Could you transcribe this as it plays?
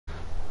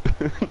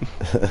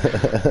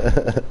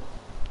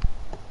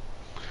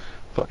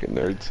Fucking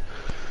nerds.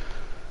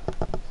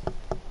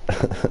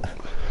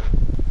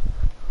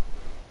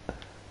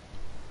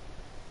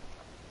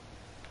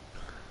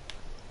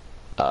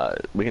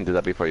 We can do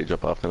that before you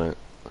jump off tonight.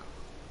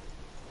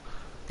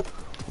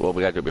 Well,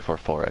 we gotta do it before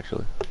 4,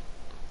 actually.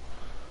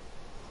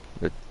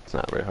 It's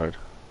not very hard.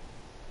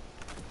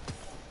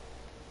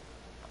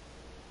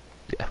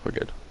 Yeah, we're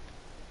good.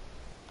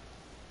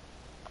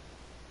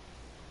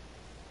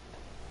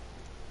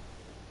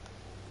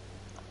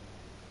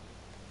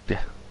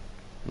 Yeah,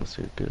 unless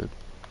you're good.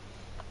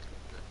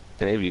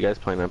 Any of you guys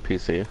playing on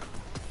PC?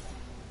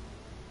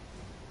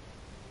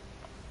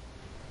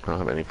 I don't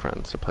have any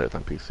friends to play with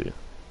on PC.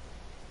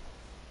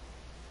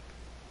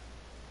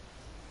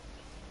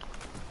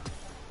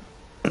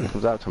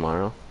 Comes out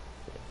tomorrow.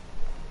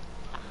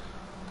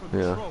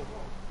 Yeah.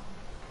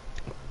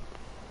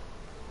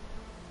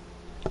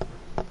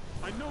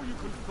 I know you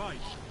can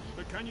fight,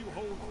 but can you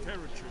hold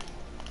territory?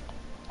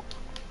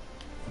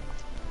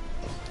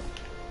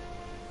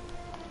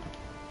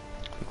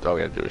 All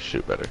we gotta do is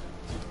shoot better.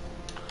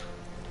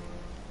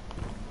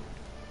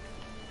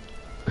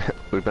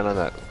 We've been on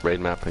that raid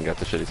map and got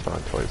the shitty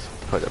spawn twice.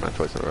 Played that map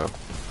twice in a row.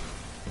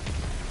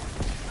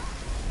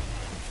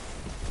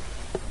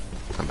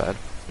 Not bad.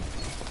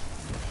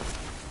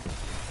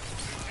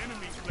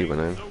 He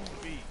went in.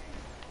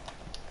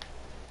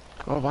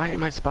 Oh, why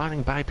am I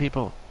spawning by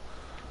people?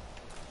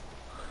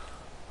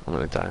 I'm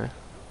gonna die.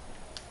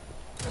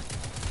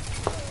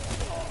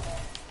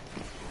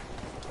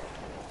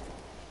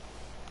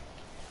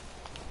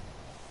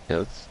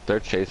 Yeah, they're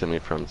chasing me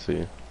from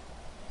C.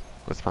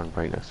 Let's spawn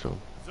right next to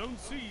him. Zone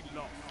C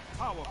lost.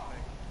 Power play.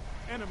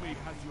 Enemy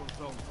has your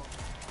zone.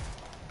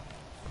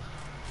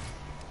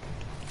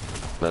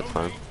 That's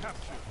fine.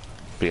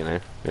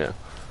 B&A, yeah.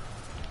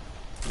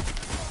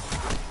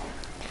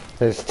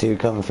 There's 2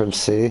 coming from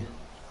C.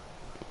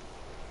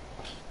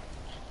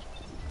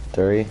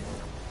 3.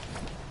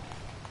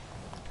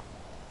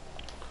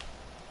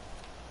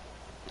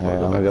 Alright,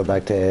 I'm gonna go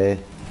back to A.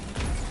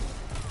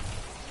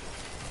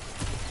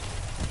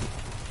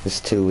 It's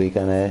 2 weak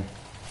on A.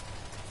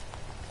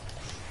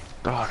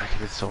 Oh, that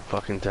kid is so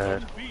fucking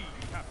dead. Zone B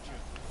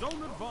captured.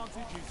 Zone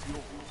advantage is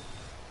yours.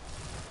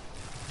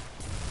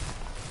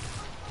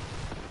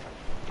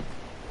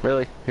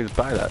 Really? He's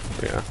by that,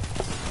 yeah.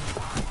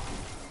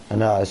 I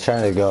know, I was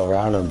trying to go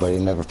around him, but he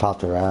never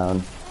popped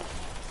around.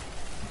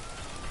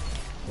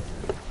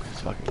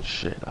 He's fucking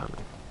shit on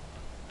me.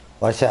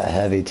 Watch that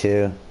heavy,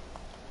 too.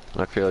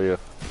 I feel you.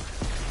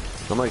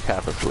 I'm like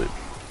half asleep.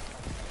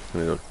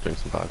 I'm gonna go drink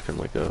some vodka and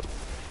wake up.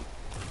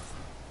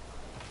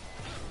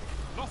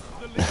 Lost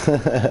the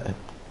lead.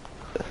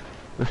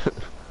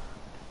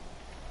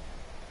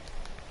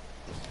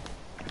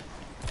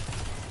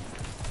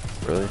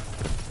 Really?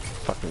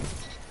 Fucking...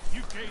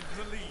 You gained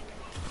the lead.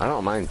 I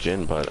don't mind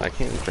gin, but I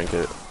can't drink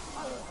it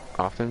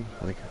often.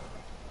 Like,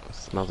 it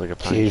smells like a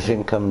pine.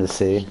 Fusion come to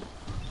C.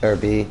 Or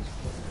B.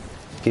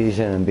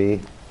 Fusion and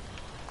B.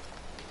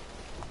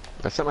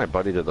 I sent my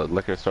buddy to the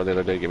liquor store the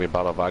other day, gave me a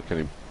bottle of vodka,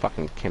 and he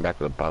fucking came back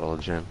with a bottle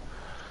of gin.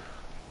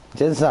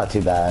 Gin's not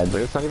too bad.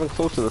 Like, it's not even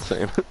close to the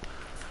same.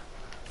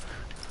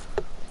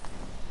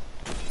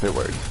 It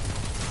worked.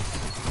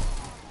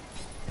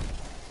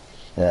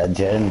 Yeah,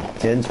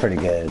 gin's pretty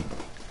good.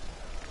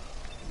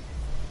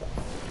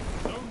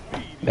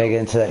 Make it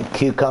into that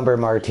cucumber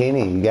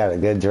martini. You got a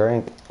good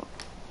drink.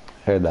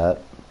 Heard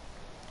that.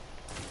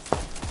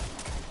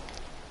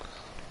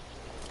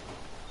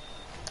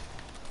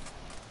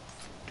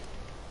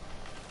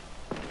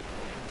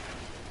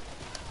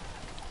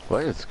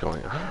 What is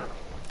going on?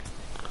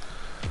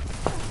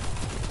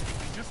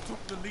 You just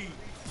took the lead.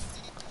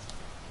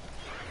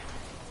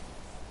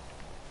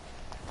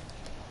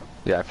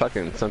 Yeah, I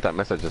fucking sent that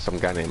message to some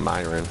guy named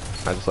Myron.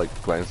 I just like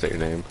glanced at your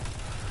name.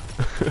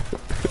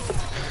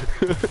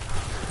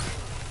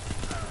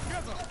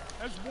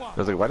 I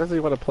was like, why does he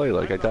want to play?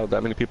 Like, I doubt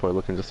that many people are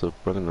looking just to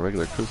run in the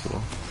regular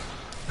Crucible.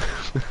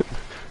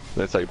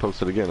 That's how you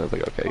posted again. I was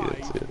like, okay, you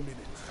didn't see it.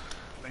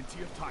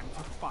 Plenty of time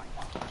to fight.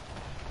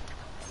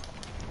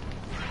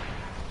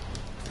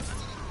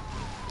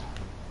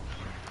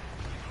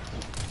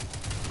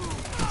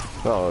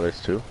 Oh,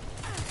 there's 2.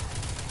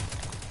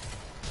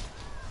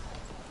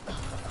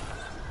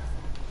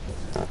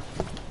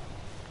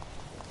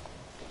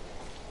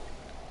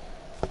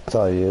 It's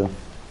all you.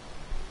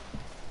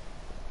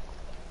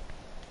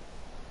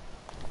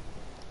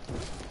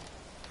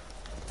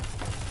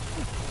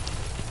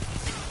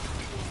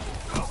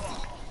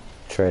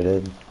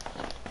 Traded.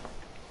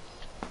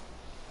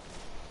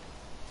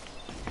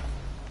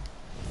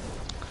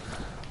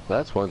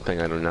 That's one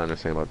thing I do not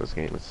understand about this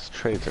game. Is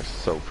trades are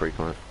so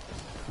frequent.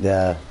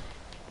 Yeah.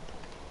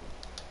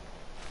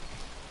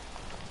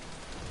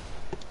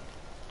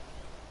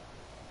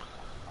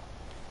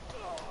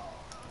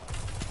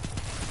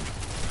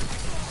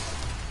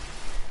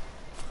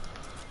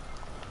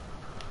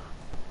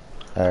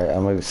 Alright,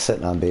 I'm gonna be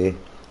sitting on B.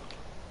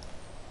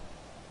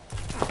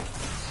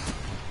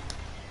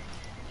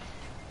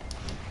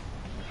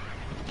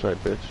 That's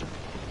right, bitch.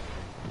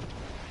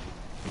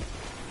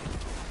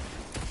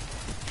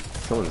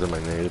 Someone's in my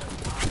nade.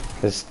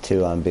 There's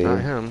two on B.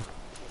 Not him.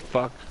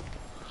 Fuck.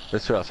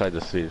 There's two outside the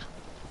siege.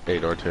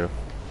 8 or 2.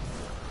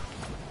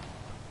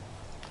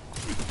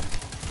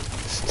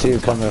 There's two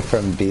coming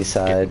from B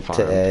side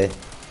to A.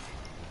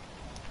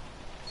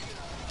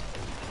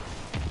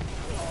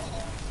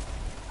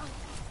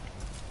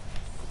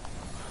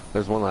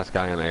 There's one last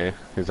guy on A.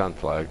 He's on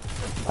flag.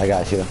 I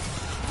got you.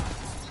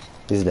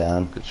 He's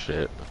down. Good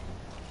shit.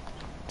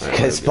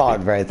 Good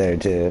spawned right there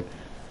too.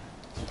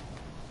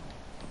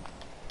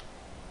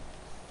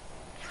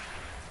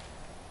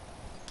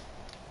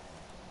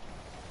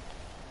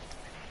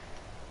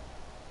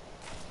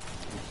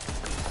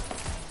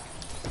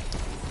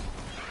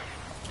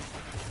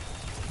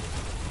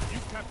 You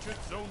captured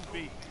Zone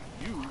B.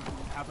 You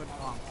have an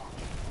armor.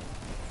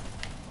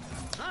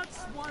 That's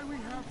why we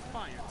have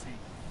fire team.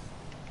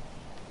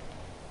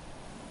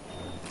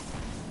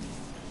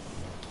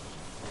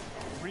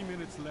 Three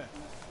minutes left.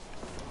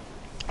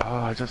 Oh,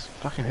 I just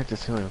fucking hit the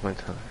ceiling with my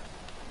tongue.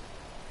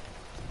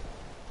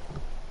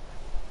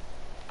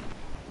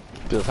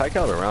 Dude, those high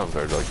caliber rounds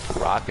are like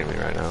rocking me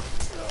right now.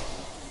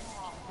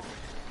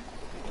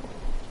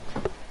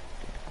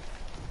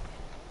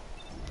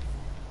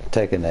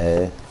 Taking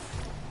A.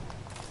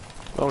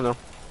 Oh no.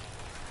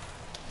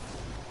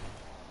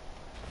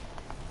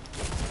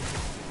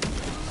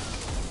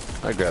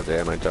 I grabbed the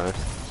A, I might die.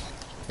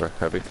 Or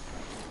heavy.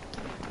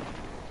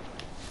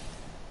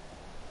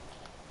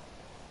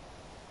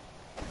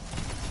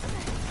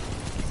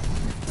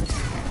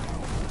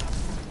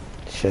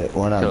 Shit,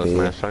 one on Kill B.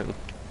 Smash Titan.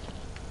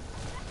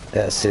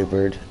 Yeah,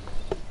 supered.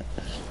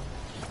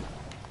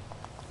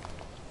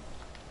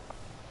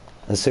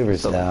 The super's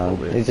Still down.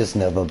 cool, He just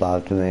Nova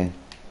bopped me.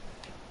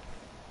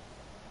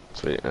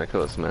 Sweet, I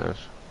kill a Smash.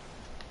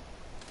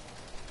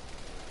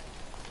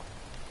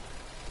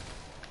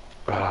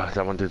 Ah,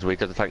 that one dude's weak.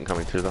 There's a Titan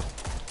coming too though.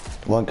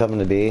 One coming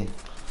to B.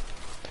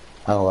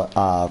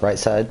 Oh, right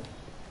side.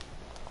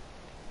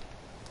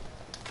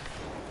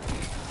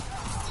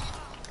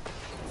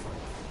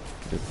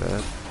 Get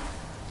that.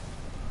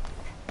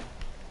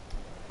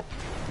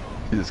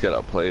 You just got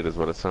outplayed is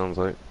what it sounds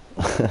like.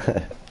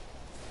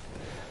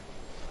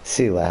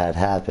 See, what had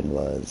happened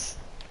was...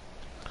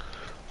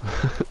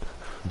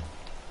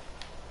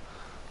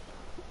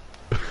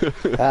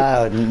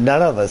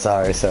 none of us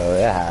are, so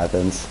it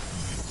happens.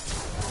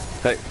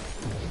 Hey.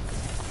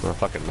 I'm a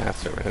fucking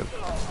master, man.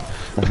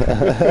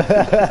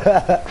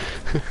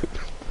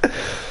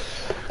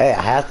 Hey,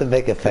 I have to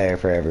make it fair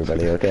for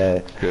everybody,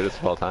 okay? Greatest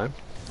of all time?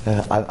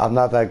 I'm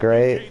not that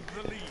great.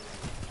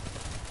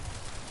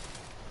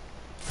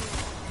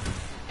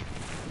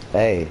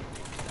 Hey.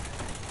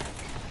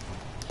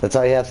 That's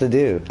all you have to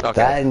do. Okay.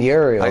 That and I get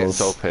Uriel's.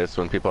 so pissed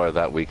when people are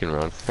that weak and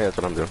run. Hey, that's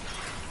what I'm doing.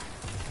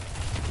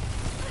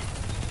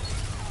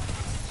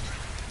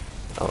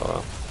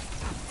 Oh,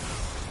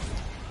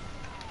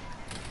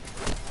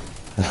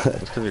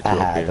 it's 'cause you're too That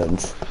OP.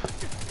 happens.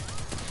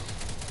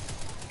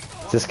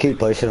 Just keep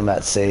pushing them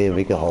at C and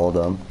we can hold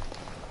them.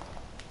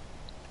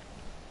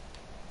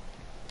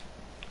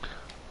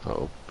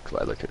 Oh,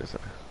 glad I took a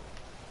second.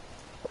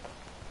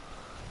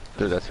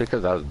 Dude, that's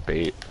because I was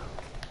bait.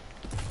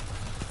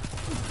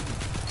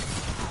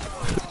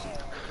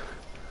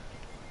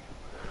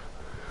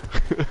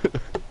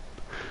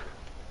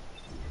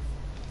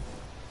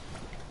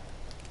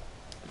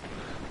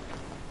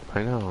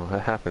 I know,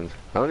 that happens.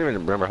 I don't even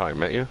remember how I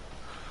met you.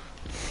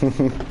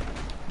 30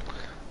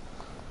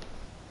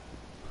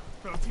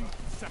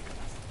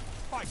 seconds.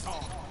 Fight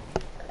on.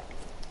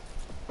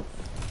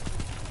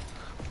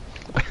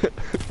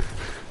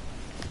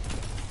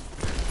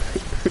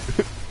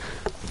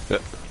 Yeah,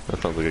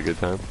 that sounds like a good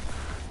time.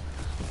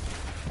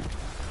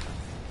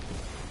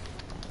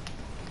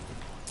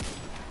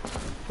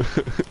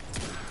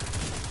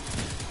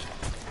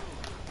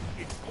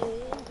 It's all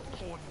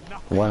or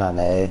nothing. One on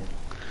A.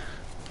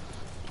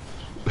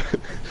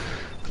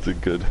 It's a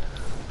good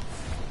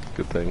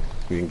thing.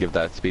 You can give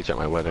that speech at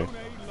my wedding. Zone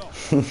A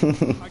lost.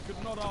 I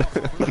could not ask for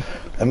a better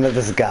I met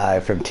this guy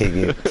from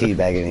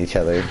teabagging each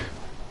other.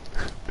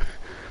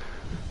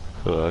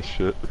 Oh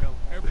shit. tell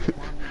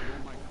everyone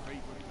you're my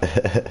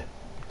favorite.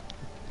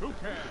 Who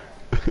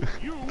cares?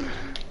 You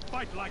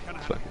fight like an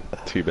animal.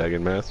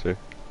 Teabagging master.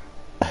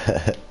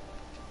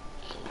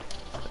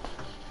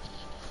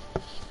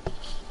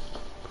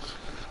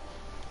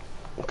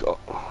 Go.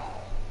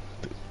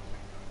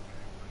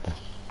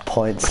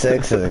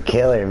 .6 is a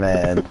killer,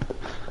 man.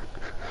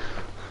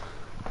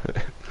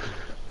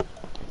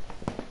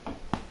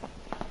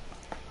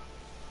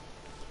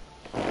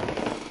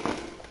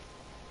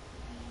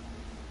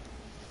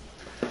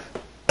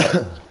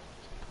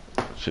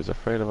 She's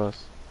afraid of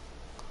us.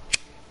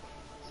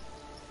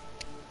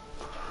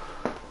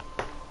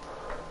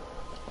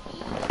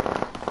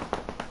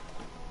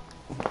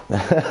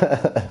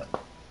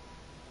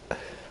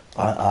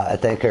 I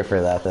thank her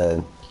for that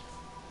then.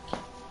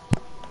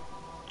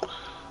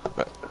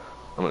 Right.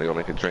 I'm gonna go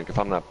make a drink. If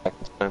I'm not back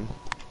this time,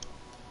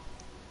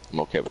 I'm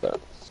okay with that.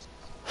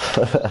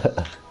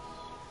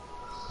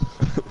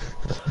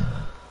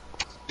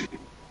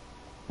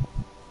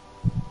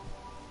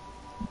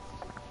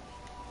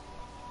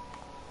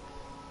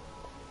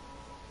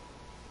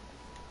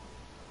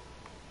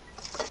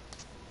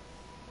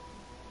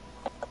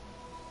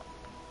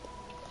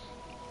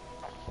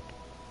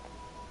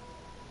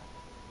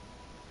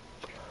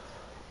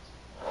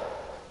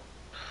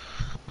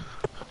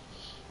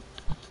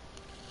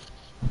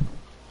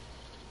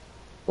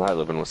 I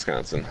live in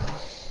Wisconsin.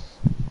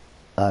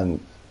 I'm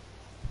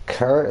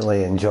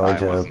currently in Iowa's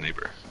Georgia.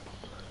 neighbor.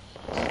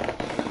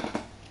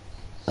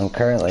 I'm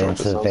currently in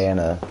Georgia sells.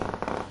 Savannah.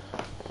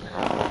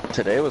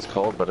 Today was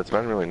cold, but it's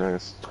been really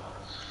nice.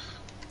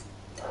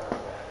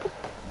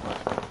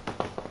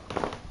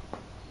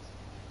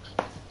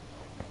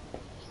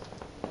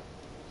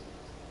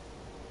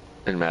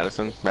 In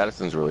Madison?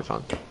 Madison's really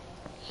fun.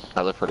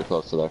 I live pretty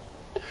close to there.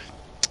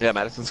 Yeah,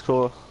 Madison's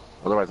cool.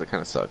 Otherwise, it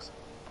kind of sucks.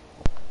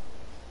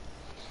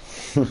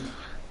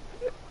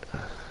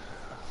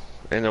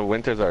 And the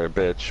winters are a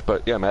bitch,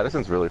 but yeah,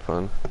 Madison's really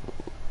fun.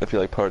 If you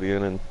like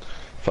partying and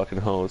fucking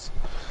hoes.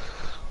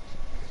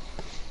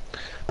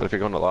 But if you're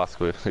going to law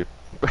school, you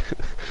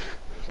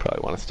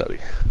probably want to study.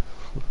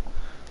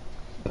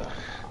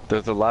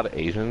 There's a lot of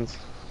Asians.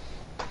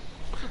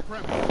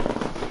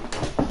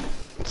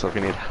 So if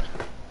you need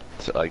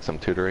like some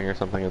tutoring or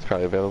something, it's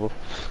probably available.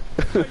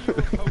 But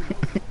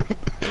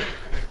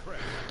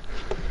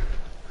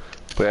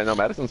yeah, no,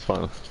 Madison's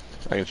fun.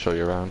 I can show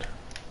you around.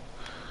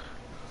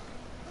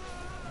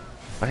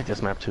 I hate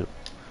this map too.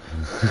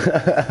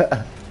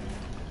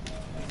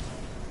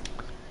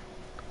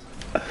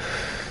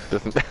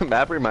 This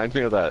map reminds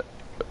me of that.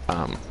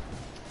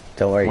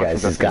 Don't worry,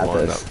 guys. He's got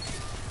one this.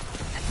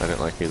 I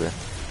didn't like either.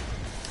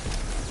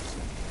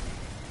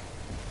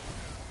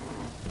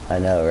 I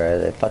know, right?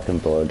 They fucking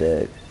blow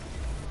dick.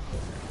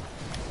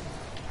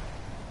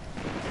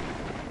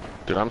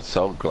 Dude, I'm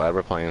so glad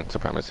we're playing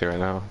Supremacy right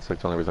now. It's like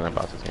the only reason I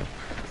bought this game.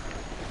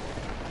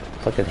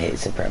 Fucking hate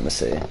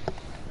Supremacy.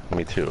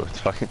 Me too. It's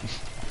fucking...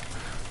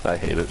 I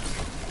hate it.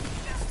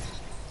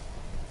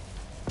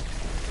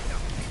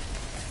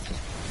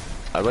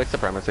 I'd like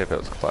Supremacy if it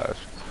was Clash.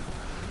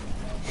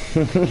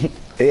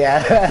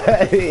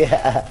 Yeah,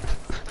 yeah.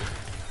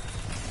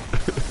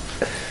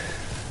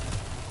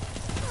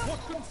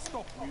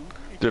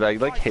 Dude, I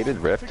like hated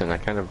Rift, and I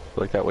kind of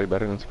like that way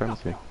better than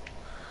Supremacy.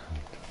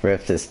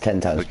 Rift is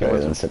 10 times Like, better it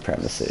than was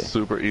Supremacy.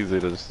 super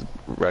easy to just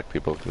wreck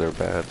people because they're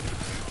bad.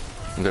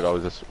 And they'd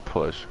always just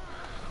push.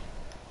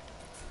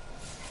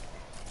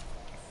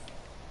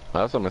 I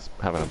also miss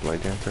having a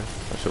Blade Dancer.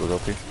 That shit was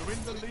OP.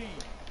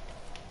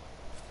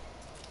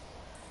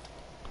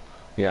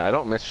 Yeah, I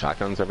don't miss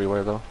shotguns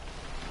everywhere though.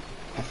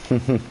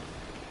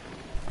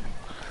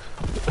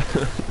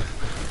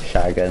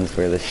 Shotguns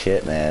were the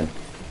shit, man.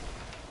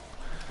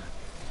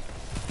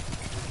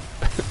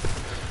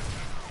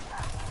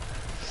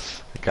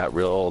 It got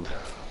real old.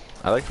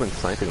 I liked when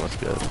sniping was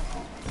good.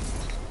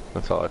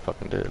 That's all I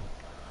fucking did.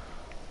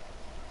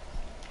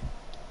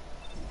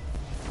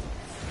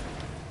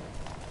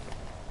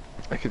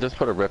 I could just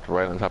put a rift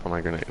right on top of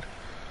my grenade.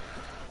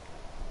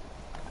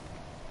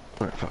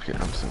 Alright, fuck it.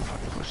 I'm just gonna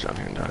fucking push down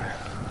here and die.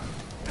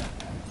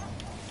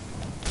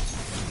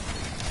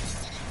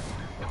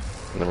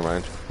 Never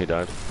mind. He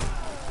died.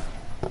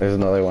 There's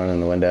another one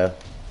in the window.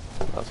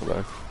 Not so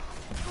bad.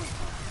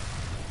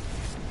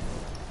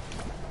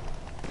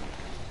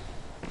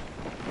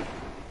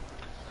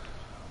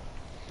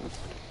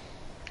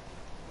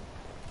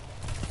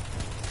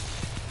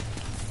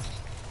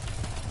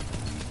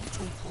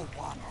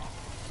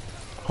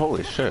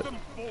 Holy shit.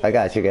 I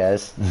got you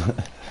guys.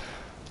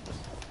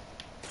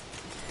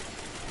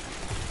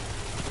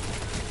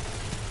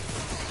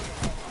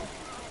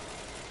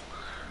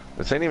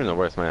 This ain't even the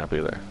worst map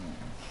either.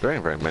 There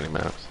ain't very many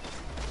maps.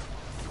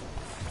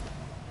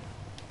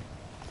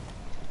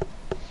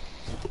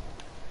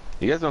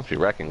 You guys must be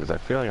wrecking because I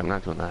feel like I'm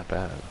not doing that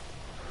bad.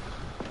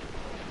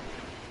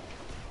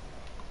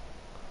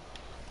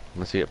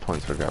 Unless you get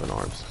points for grabbing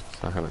orbs.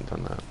 So I haven't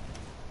done that.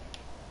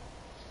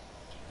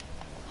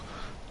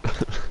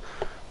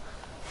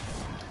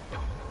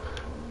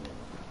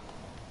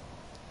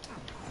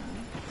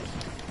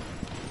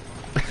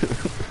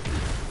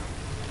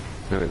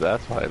 Maybe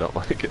that's why I don't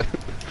like it.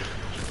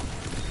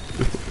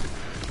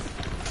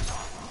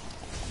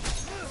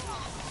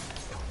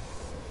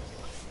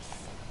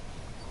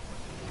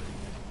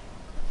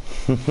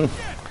 You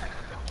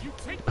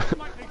take them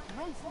like they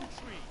grow from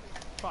tree.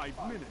 5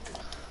 minutes.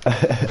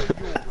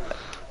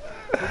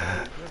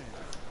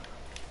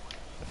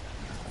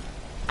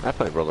 I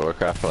played World of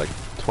Warcraft for like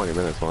 20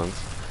 minutes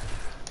once.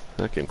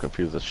 That game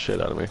confused the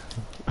shit out of me.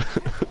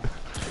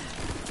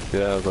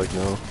 Yeah, I was like,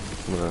 no,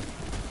 I'm gonna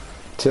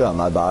 2 on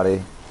my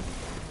body.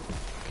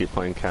 keep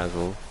playing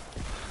casual.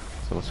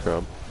 So I'm a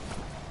scrub.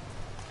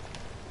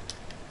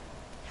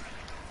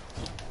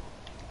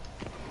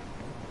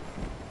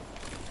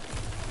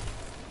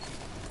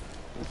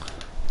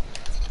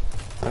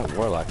 That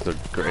Warlock is the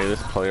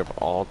greatest player of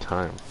all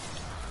time.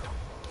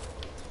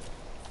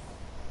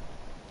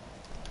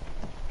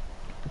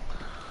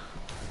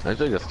 I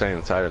usually just stay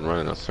inside and run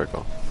in a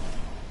circle.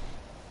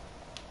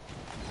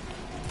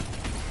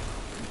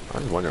 I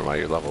was wondering why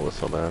your level was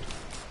so bad.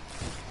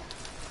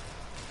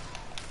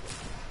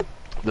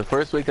 The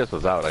first week this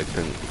was out, I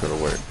didn't go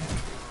to work.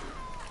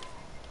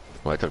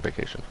 Well, I took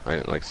vacation. I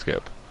didn't like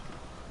skip.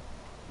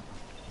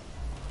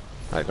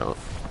 I don't.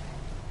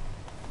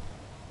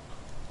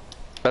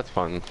 That's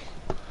fun.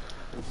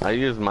 I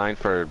used mine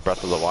for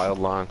Breath of the Wild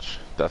launch,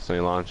 Destiny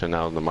launch, and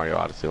now the Mario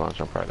Odyssey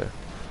launch on Friday.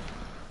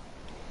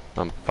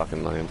 I'm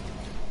fucking lame.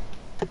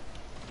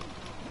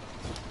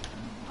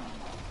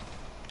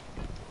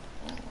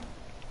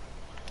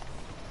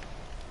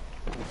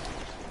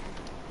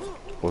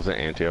 What was it,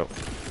 antidote?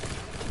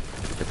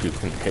 If you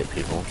can hit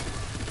people.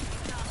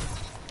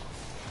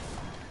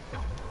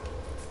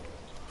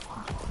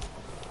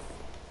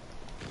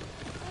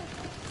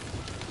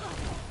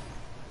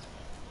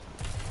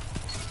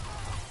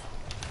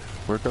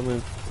 We're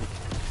coming.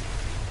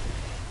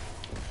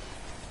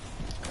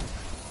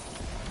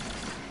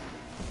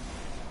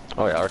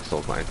 Oh yeah, Arc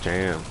Soul's my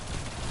jam.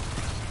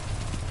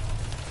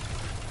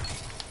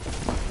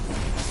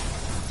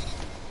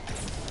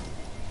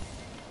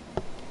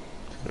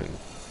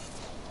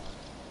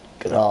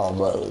 Get all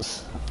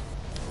those.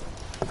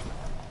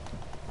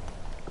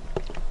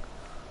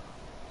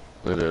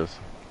 It is.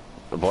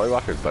 The Boy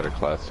Walker's better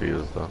class to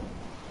use though.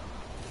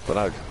 But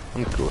I'm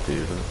cool with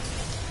using it.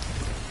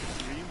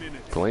 3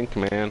 minutes. Blink,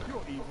 man.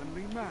 You're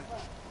evenly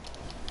matched.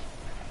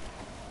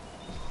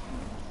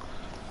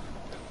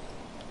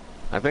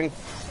 I think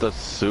the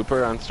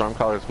super on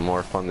Stormcaller is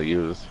more fun to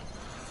use.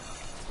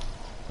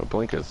 But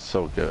Blink is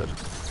so good.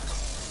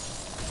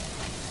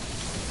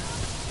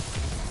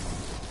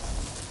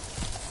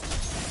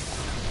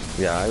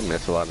 Yeah, I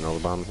miss a lot of Nova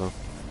Bombs though.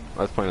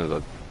 I was playing as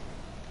a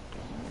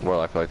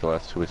Warlock for like the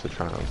last 2 weeks of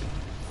trials.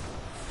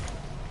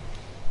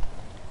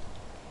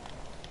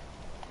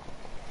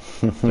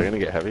 They're gonna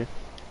get heavy.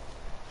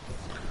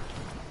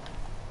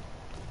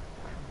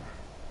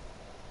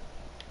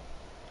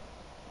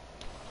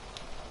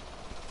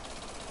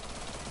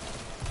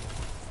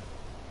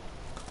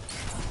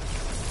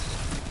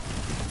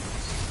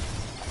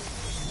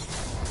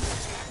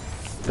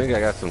 I think I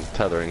got some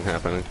tethering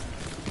happening.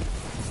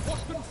 What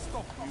can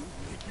stop you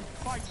if you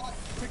fight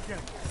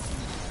together?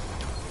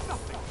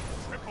 Nothing.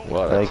 Triple.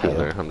 What a Thank you.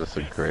 tether. I'm just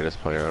the greatest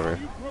player ever.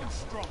 You grow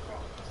stronger.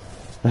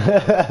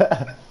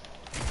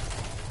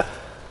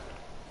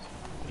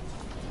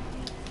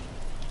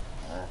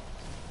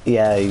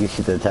 Yeah, you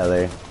shoot the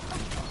tether.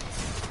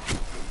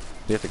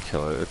 You have to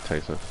kill it. It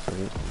takes a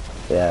second.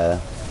 Yeah.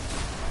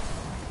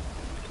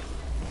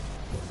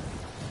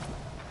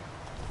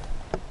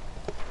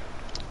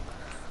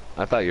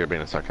 I thought you were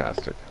being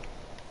sarcastic.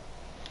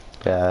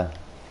 Yeah.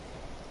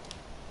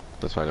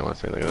 That's why I didn't want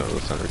to say like, oh,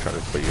 the sun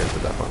retarded, but you guys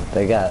did that one.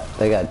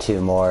 They got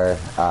 2 more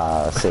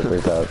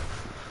supers up.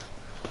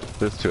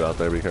 There's 2 out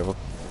there, be careful.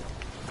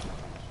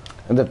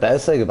 And the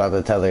best thing about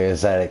the tether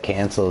is that it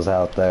cancels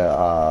out the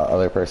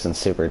other person's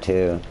super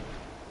too.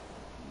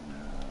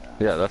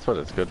 Yeah, that's what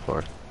it's good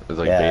for. It's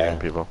like Yeah. baiting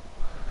people.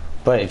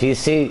 But if you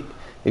see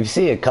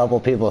a couple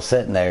people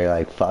sitting there, you're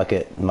like, fuck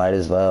it, might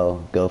as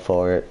well go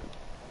for it.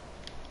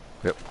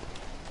 Yep.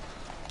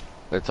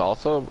 It's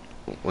also,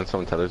 when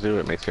someone tethers you,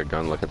 it makes your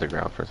gun look at the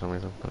ground for some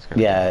reason. That's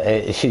kind Yeah,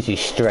 it shoots you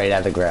straight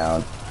at the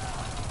ground.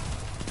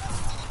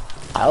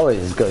 I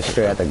always go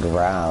straight at the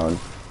ground.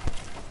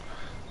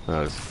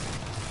 cool.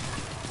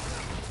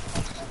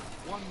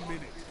 1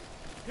 minute.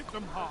 Hit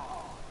them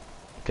hard.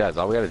 Guys,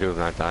 all we gotta do is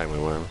not die and we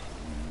win.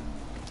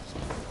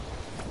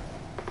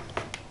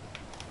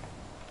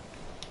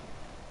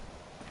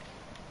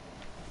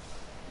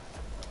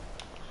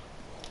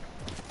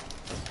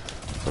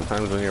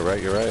 Sometimes when you're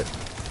right, you're right.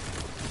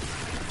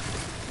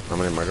 I'm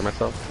gonna murder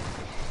myself.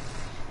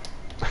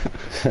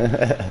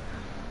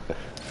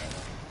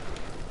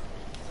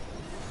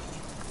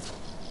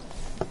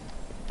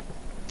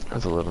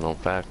 That's a little known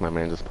fact. My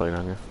man just played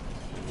on you. 30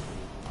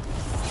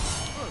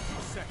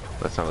 seconds.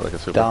 That sounded like a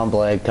super. Dawn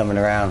Blade coming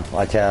around.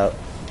 Watch out.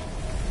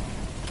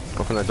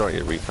 Open that door,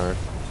 you retard.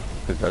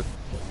 He's dead.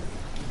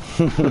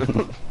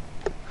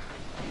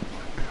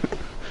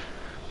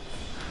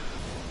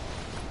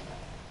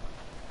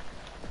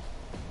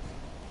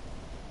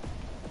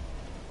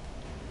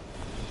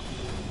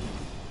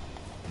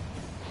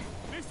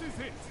 This is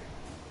it.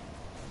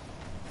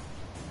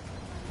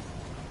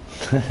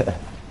 A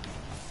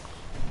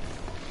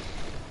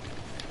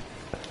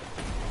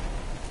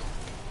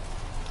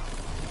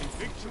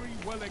victory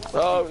well executed.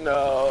 Oh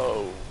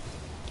no!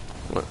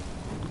 What?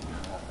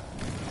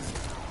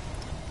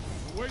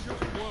 The weight of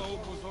the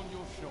world was on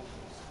your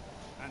shoulders,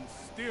 and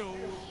still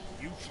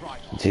you tried.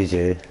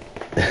 GG.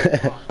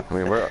 I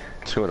mean, we're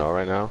 2-0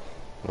 right now.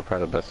 We're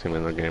probably the best team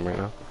in the game right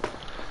now.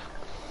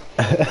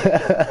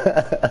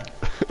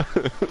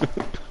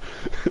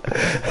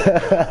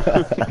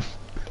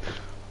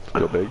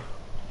 Go big.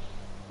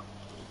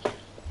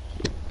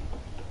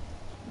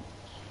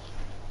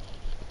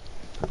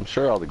 I'm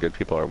sure all the good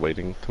people are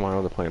waiting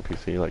tomorrow to play on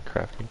PC, like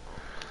crafty.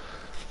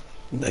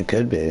 It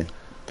could be.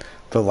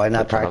 But why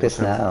not practice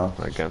now?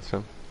 Against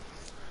him.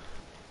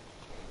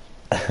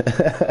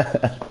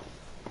 That's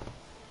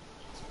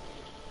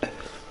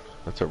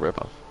a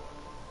ripoff.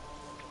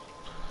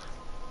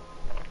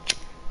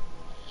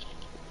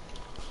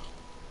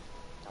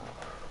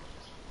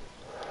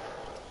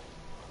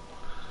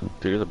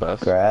 Dude, you're the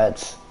best.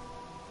 Grats.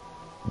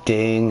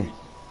 Ding.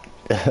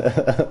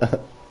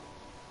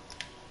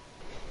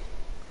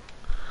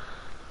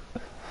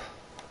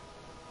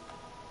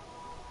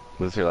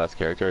 Was this your last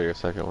character or your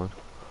second one?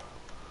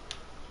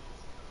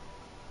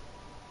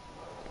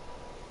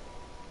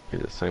 You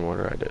did the same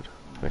order I did.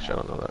 Actually, I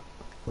don't know that.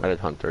 I did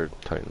Hunter,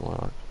 Titan,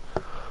 Warlock.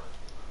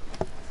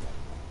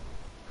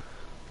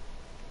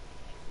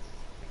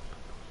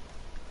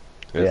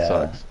 It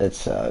sucks. It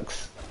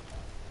sucks.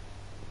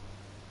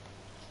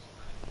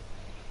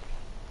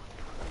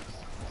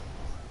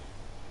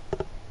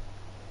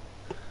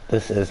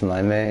 This is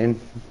my main.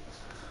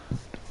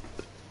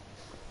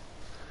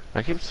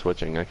 I keep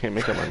switching. I can't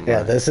make up my mind.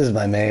 Yeah, this is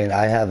my main.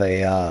 I have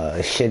a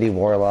shitty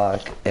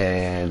Warlock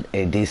and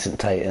a decent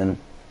Titan.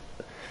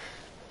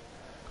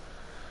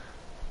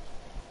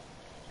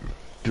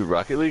 Dude,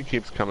 Rocket League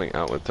keeps coming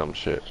out with dumb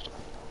shit.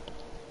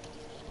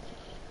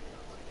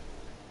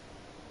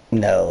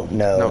 No.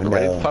 The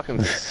raid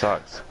fucking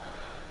sucks.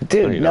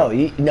 Dude,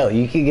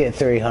 you can get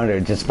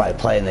 300 just by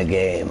playing the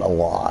game a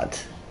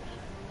lot.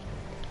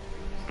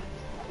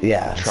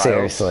 Yeah, Trials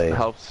seriously.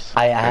 helps.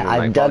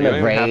 I've done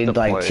the raid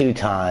like play. 2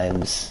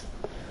 times.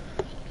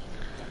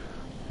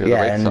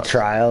 Yeah, And sucks.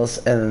 trials,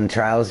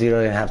 you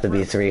don't even have to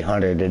be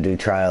 300 to do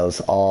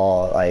trials.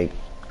 All like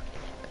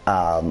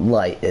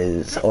light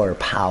is or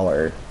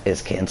power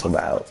is canceled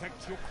out.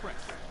 Protect your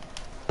crest.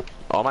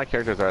 All my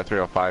characters are at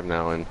 305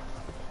 now, and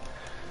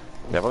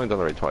yeah, I've only done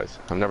the raid twice.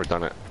 I've never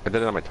done it. I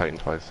did it on my Titan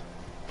twice.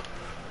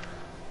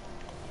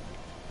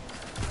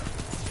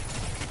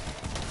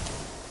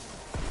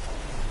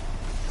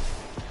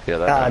 Yeah,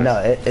 that. No,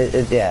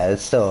 it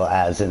still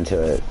adds into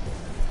it.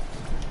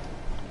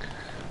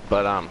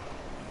 But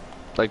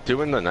like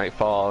doing the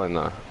Nightfall and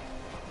the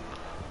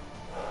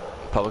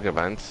public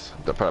events,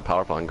 the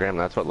Powerful Engram,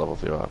 that's what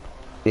levels you up.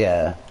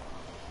 Yeah,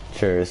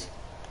 sure is.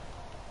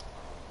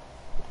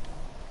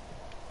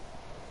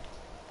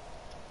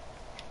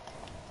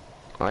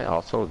 I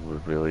also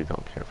really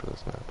don't care for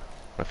this map.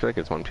 I feel like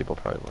it's one people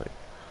probably like.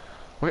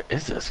 Where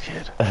is this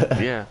kid?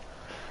 Yeah.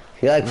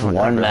 He likes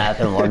one map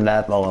and one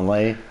map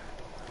only.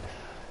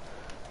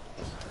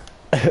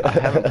 I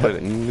haven't played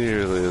it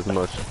nearly as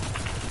much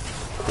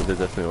as the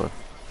Destiny one.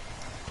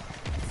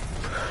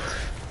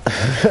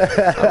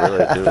 I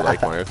really do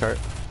like Mario Kart.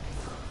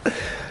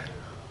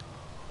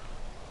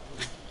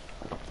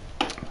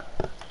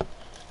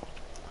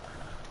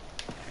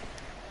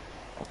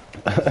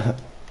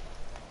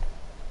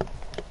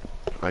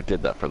 I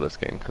did that for this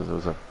game because it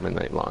was a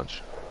midnight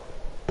launch.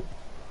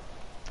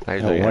 I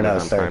usually when I Amazon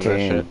was Prime that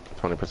 13. shit,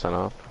 20%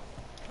 off.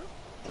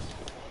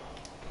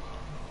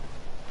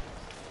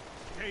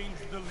 Change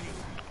the lead.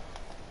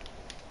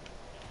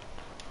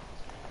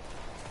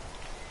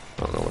 I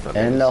don't know what that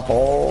In means. the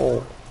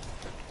hole.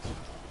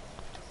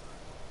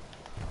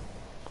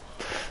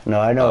 No,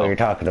 I know what you're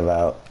talking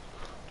about.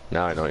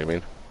 Now I know what you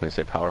mean when you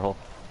say power hole.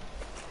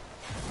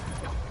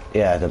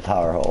 Yeah, the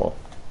power hole.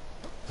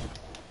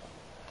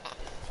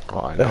 Oh,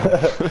 I know.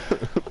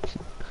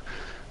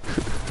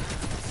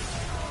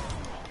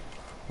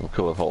 I'm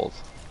cool with holes.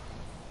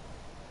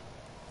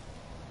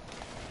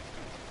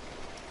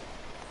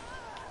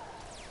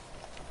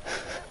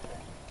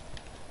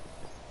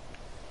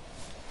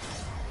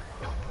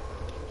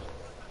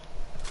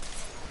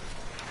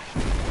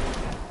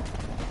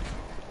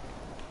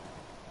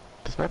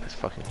 This map is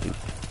fucking huge.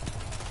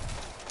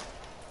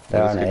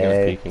 They're This on kid gonna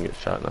A. peek and get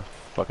shot in the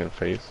fucking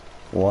face.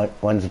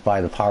 One's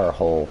by the power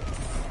hole.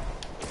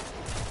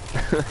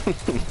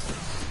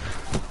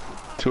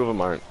 Two of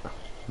them aren't.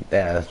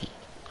 Yeah.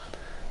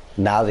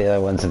 Now the other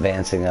one's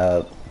advancing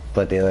up,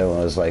 but the other one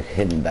was like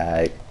hidden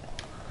back.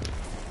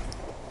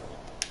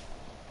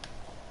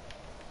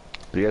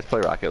 Do you guys play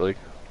Rocket League?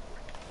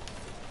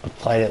 I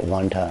played it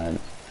one time.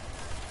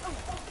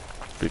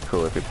 Be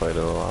cool if you played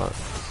it a lot.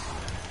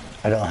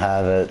 I don't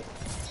have it.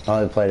 I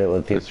only played it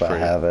with It's people free.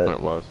 that have it. It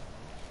was.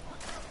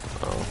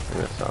 Oh, I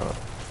missed out.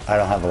 I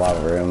don't have a lot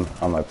of room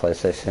on my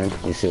PlayStation.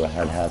 You see what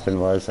had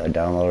happened was I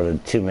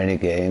downloaded too many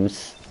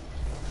games.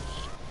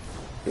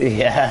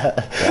 Yeah.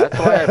 That's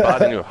why I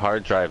bought a new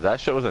hard drive. That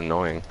shit was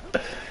annoying.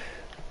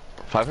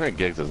 500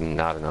 gigs is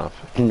not enough.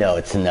 No,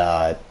 it's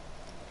not.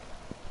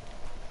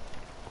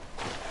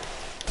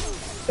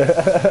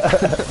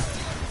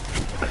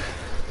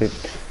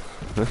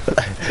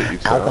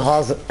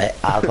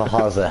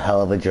 Alcohol's a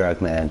hell of a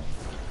drug, man.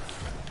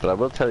 But I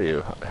will tell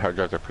you, hard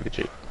drives are pretty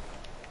cheap.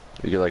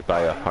 You could like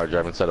buy a hard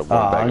drive instead of Oh,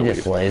 one bag I'm of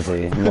just weed.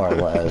 lazy, more or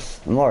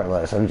less. More or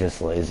less, I'm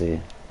just lazy.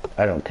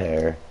 I don't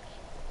care.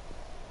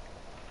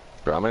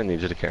 Bro, I'm gonna need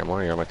you to care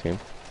more. You're on my team.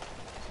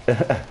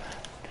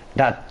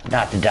 Not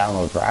to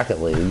download Rocket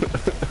League.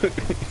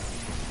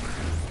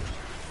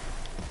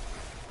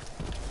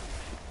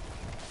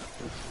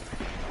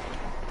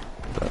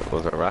 That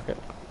was a rocket.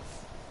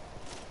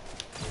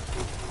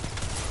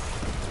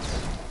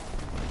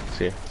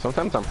 See,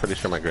 sometimes I'm pretty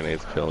sure my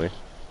grenades kill me.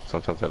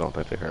 Sometimes I don't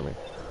think they hurt me.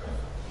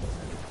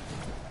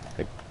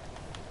 Hey.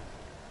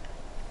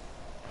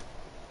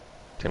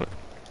 Damn it.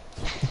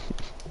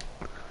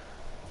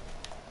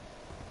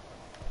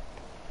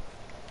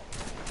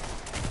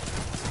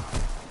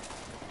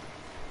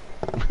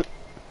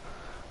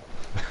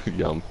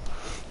 Yum.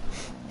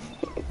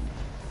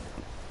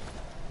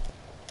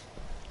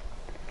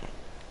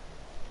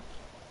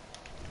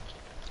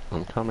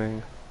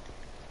 coming.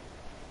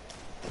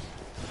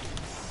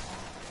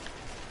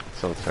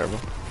 Sounds terrible.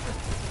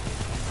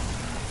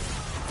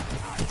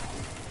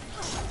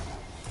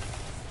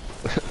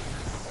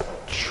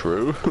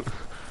 True.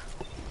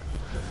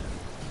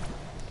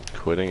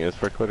 Quitting is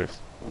for quitters.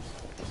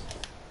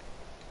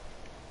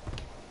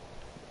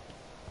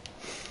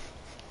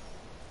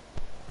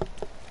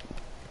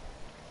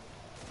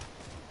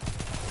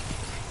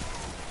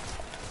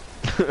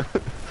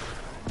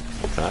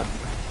 What's that?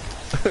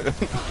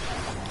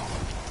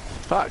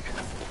 Fuck.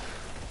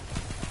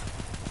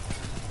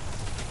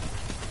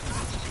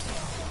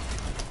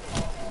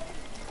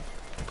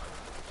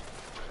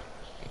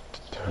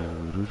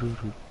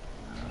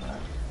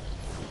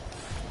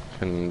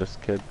 Can this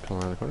kid come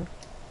around the corner?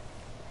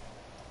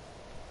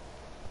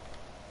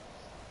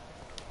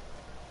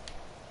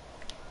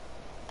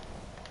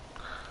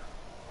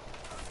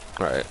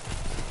 Alright.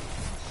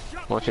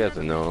 Well, she has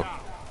to know.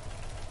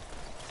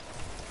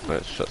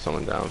 Let's shut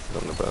someone down because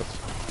I'm the best.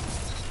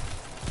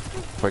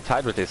 We're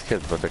tied with these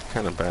kids, but they're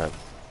kind of bad.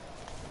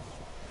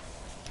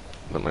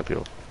 That might be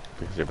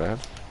because you're bad.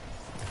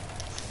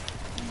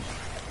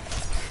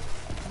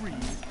 3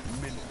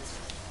 minutes.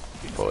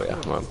 Oh yeah,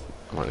 I'm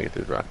gonna get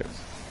these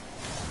rockets.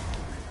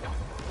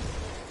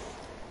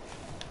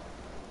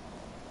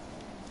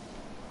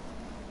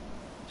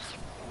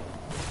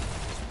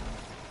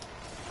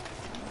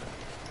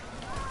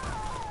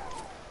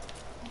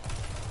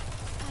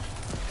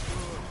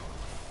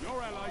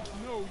 Your allies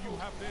know you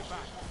have their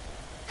back.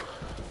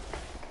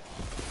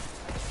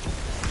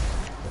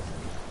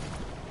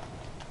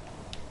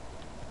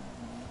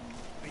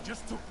 They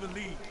just took the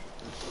lead.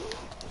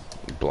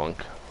 Blanc.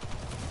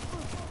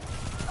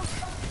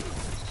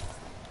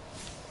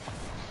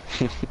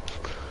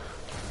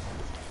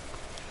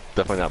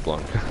 Definitely not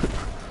Blanc.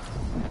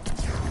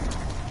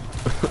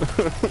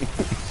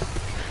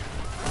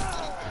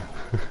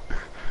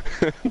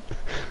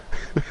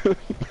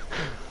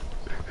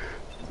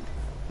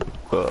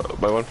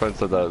 My one friend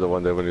said that the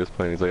one day when he was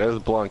playing, he's like, "That's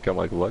Blanc." I'm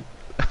like, "What?"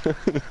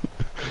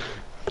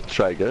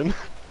 Try again.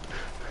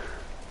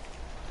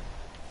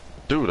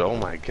 Dude, oh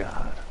my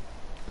god.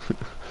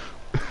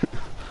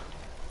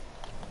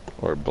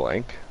 Or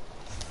blank.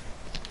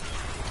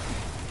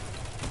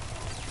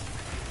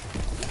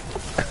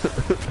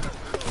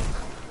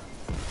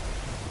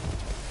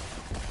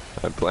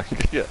 I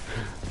blank, yeah.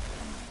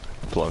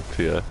 Blanked,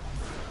 yeah.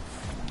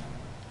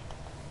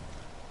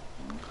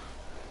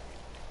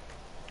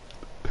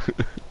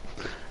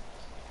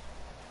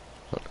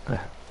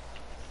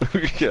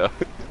 Yeah,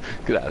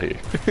 get out of here.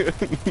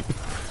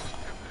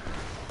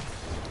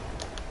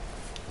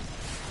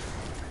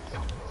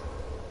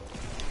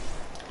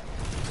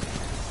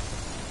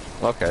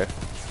 Okay.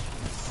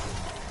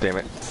 Damn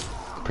it.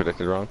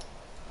 Predicted wrong.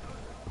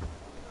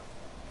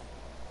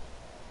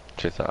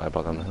 Chase that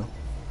eyeball down the hill.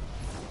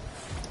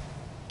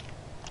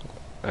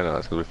 I know,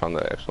 that's because we found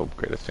the actual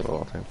greatest team of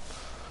all time.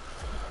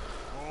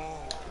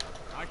 Oh,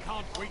 I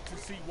can't wait to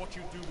see what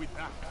you do with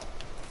that.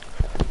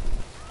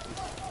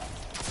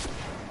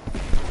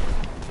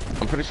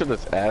 I'm pretty sure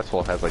this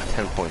asshole has like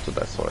 10 points with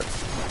that sword.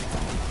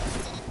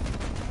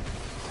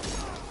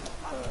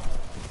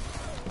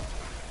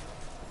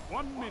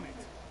 1 minute.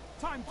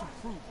 Time to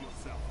prove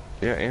yourself.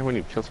 Yeah, and when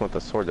you kill someone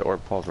with the sword, the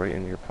orb falls right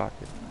into your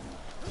pocket.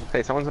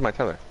 Hey, someone's in my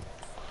tether.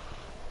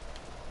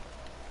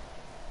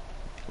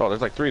 Oh,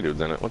 there's like 3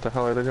 dudes in it. What the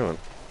hell are they doing?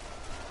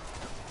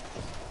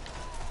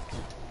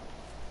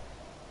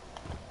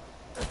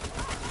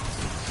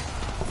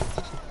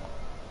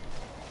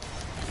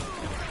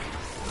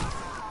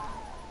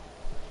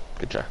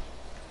 Good job.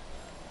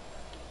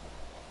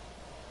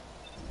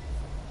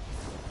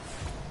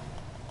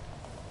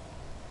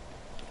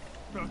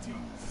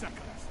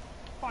 Seconds.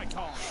 Fight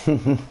on.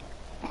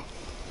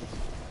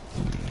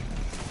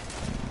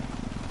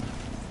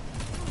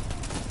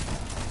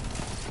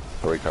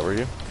 I'll recover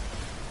you.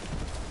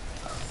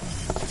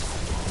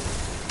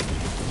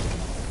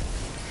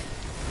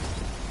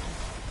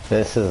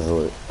 This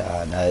is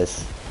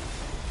nice.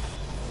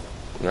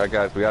 Alright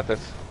guys, we got this.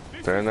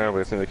 They're in there,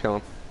 we just need to kill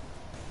them.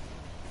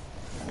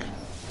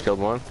 Killed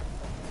one.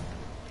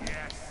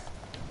 Yes.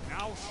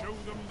 Now show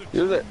them the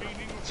Use true it.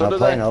 meaning of So I'm do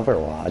playing they.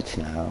 Overwatch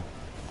now.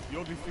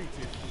 You're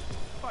defeated.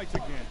 Fight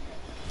again.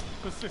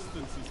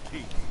 Persistence is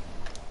key.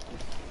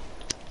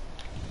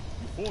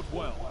 You fought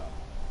well,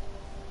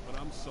 but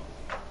I'm sorry.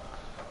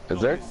 Is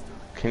there...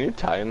 Can you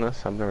tie in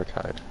this? I've never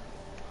tied.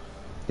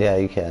 Yeah,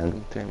 you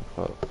can. Damn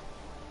close.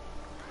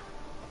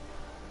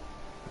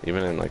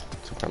 Even in like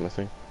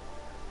supremacy.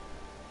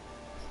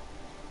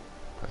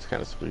 That's kind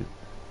of sweet.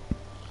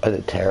 Is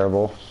it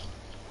terrible?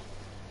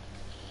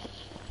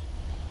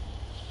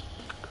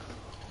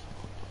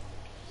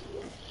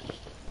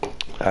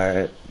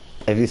 Alright,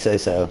 if you say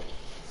so.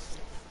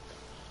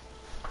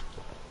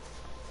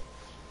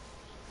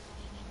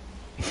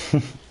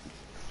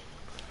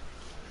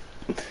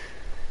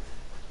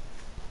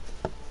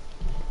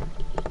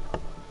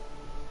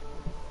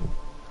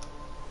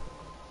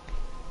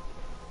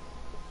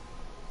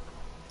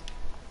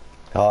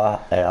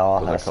 It all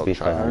Those are has to called be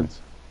fun. tryhards.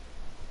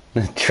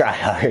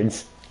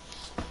 Tryhards.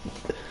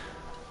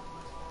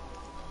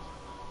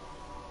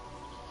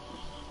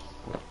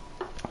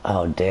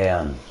 Oh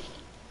damn.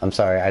 I'm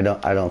sorry, I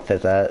don't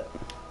fit that.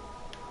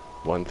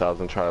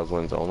 1,000 trials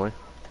wins only.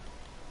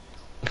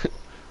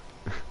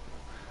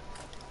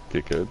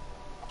 Get good.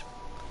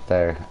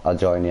 There, I'll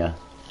join you.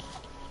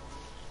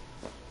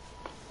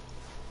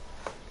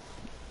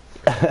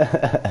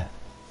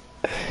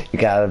 You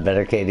got a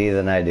better KD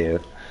than I do.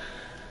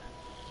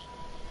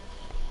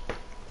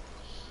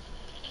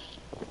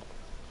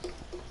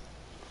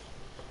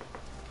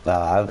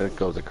 It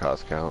goes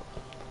across count.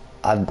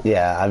 I've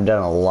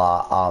done a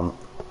lot.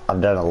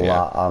 I've done a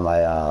lot on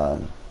my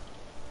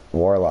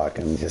warlock,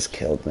 and it just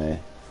killed me.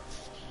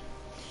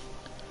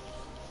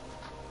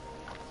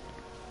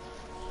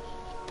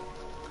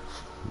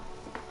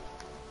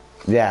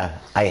 Yeah,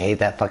 I hate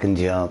that fucking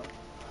jump.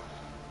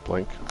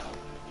 Blink.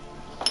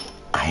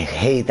 I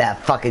hate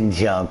that fucking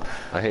jump.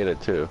 I hate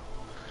it too.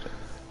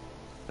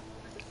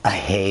 I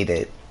hate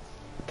it.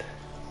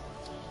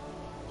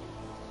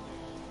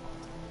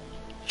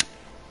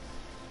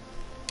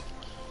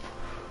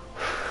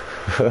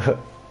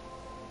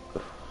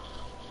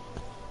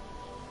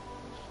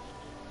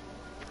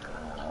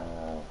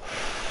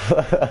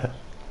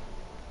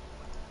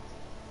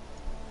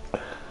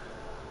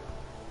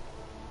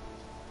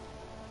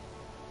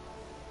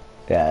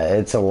 Yeah,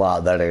 it's a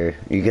lot better.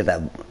 You get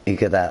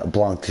that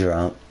blanc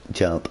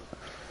jump.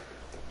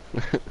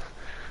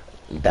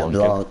 That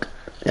blanc.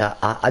 Yeah,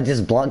 I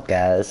just blanc,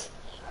 guys.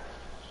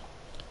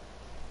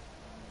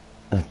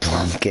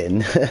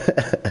 Blankin.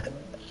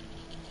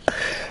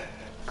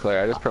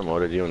 Claire, I just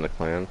promoted you in the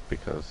clan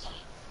because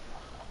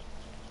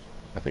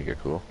I think you're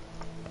cool.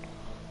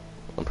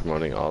 I'm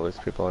promoting all these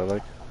people I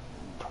like.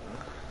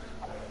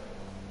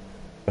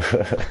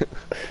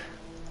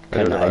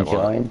 Can I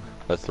join?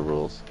 That's the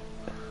rules.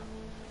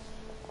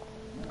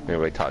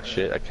 Anybody talk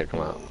shit, I kick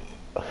them out.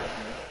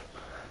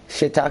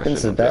 Shit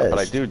talking's the best. But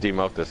I do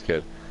demote this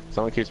kid.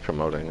 Someone keeps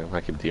promoting him.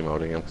 I keep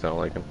demoting him because I don't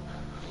like him.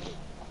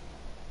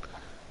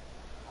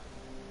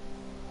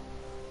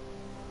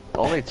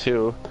 Only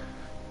two.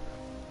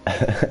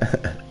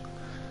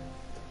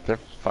 They're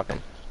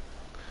fucking.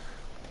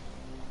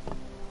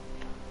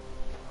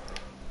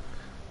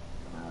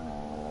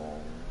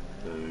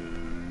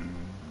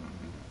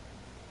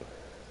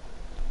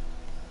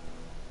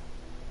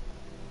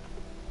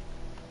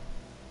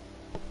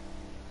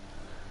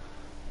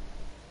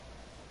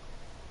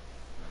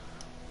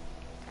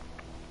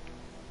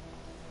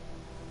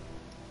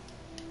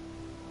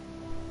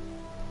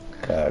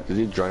 Did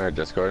you join our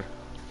Discord?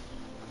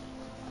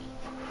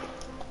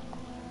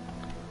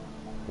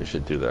 You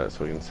should do that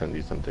so we can send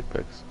you some dick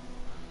pics.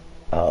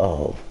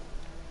 Oh.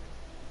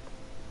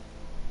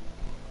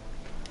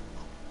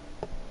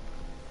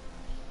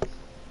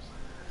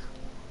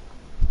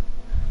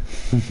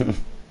 Well,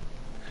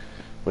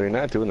 you're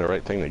not doing the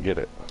right thing to get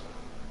it.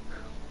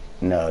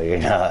 No, you're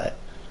not.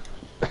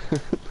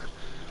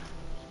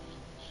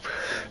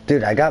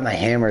 Dude, I got my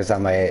hammers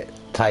on my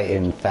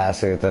Titan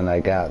faster than I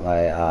got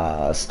my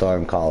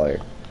Stormcaller.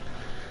 You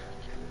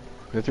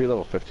have to be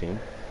level 15.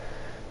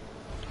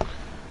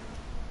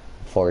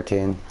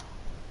 14.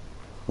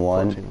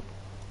 1. 14.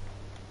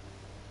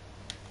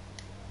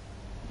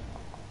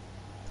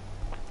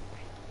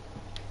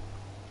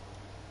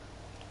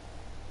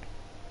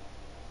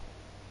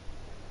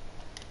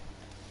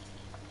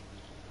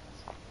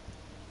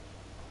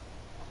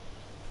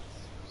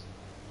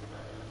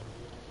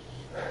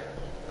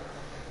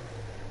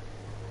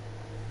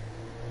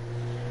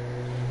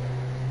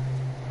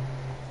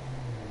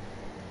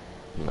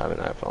 Not an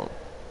iPhone.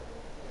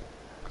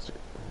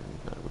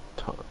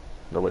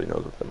 Nobody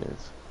knows what that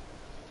means.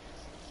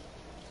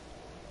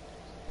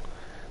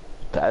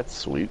 That's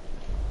sweet.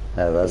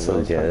 No, that's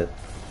legit.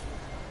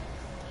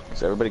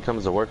 So everybody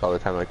comes to work all the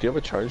time like, do you have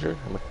a charger?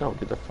 I'm like, no,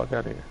 get the fuck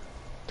out of here.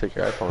 Take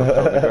your iPhone and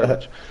throw it in the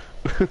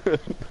garbage.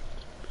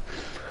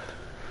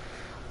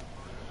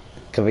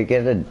 Can we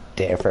get a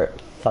different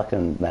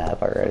fucking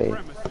map already?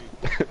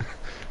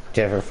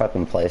 Different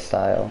fucking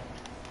playstyle?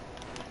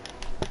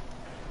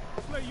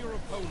 Slay your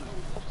opponent.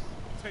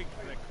 Take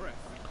their crest.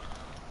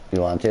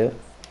 You want to?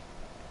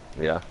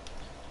 Yeah.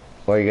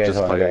 Where you guys Just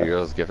want play to your go?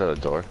 girl's gift at a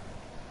door.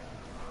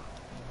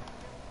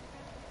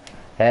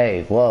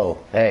 Hey, whoa,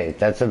 hey,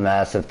 that's a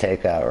massive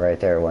takeout right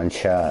there, one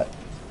shot.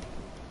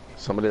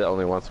 Somebody that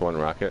only wants one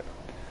rocket.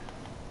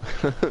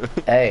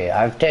 Hey,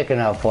 I've taken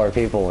out 4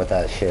 people with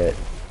that shit.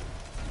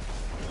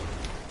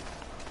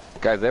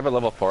 Guys, they have a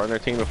level 4 on their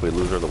team if we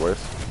lose, we're the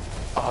worst.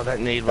 Oh, that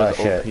nade was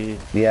OP.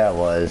 Yeah, it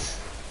was.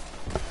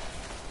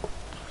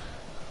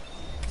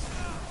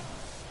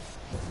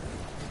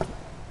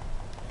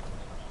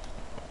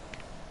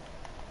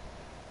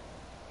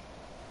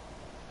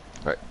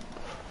 Alright.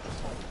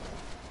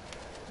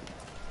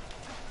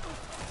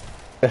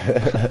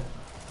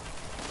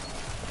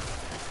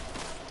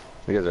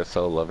 You guys are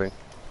so loving.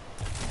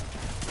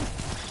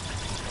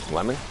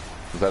 Lemon?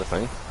 Is that a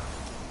thing?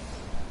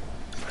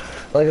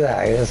 Look at that,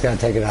 I just got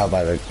taken out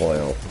by the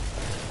coil.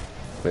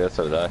 Yeah,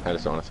 so did I. I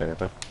just don't want to say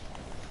anything.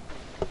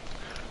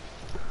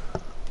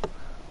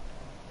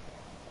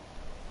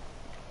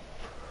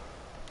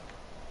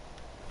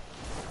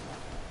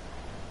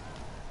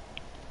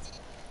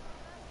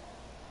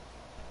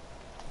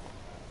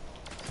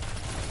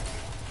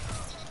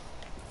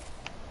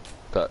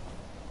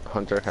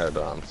 hunter had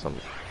some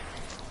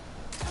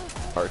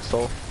arc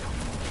soul.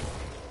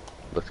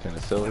 Looks kind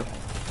of silly.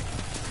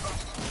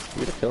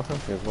 You gonna kill him?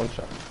 He has one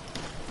shot.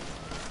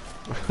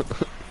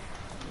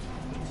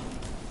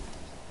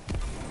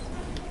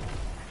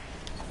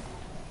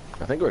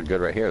 I think we're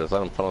good right here. Just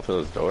let him funnel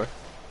through this door.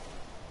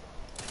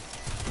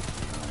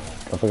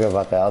 Don't forget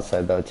about the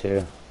outside though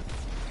too.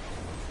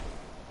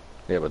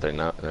 Yeah, but they're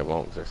not. They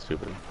won't. They're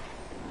stupid.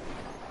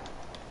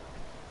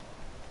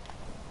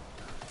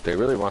 They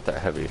really want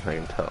that heavy. I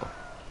can tell.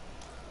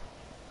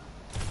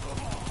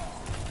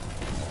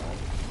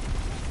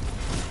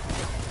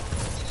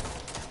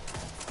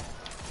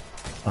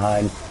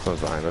 Behind.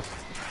 Someone's behind us.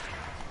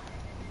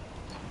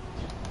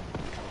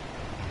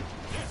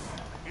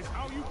 Is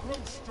how you grow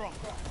stronger.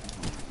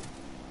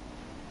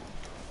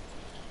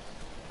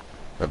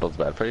 That build's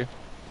bad for you?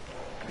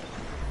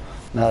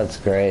 No, it's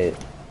great.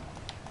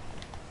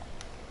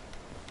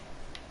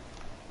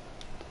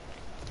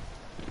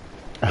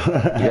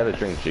 You gotta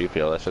drink G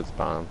Fuel. That shit's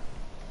bomb.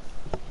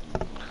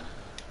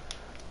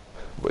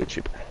 Way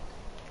cheaper.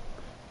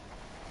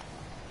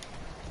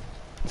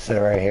 Sit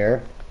right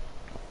here.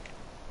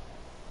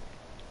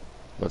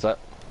 What's that?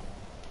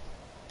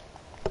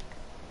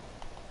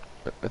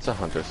 It's a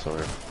hunter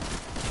sword.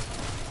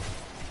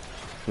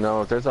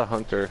 No, there's a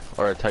hunter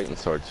or a titan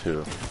sword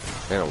too,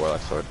 and a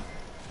warlock sword.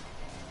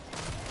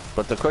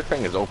 But the quick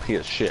thing is OP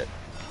as shit.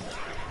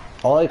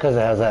 Only because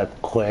it has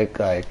that quick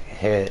like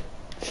hit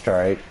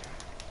strike.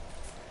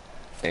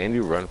 And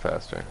you run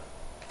faster.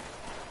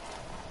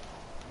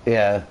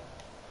 Yeah.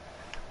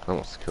 I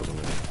almost killed him.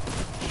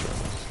 Sure.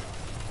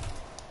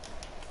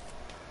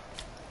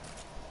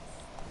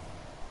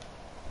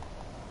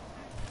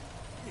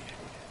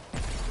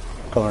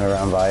 Coming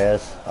around by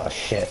us. Oh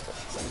shit.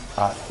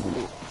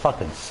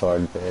 Fucking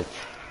sword bitch.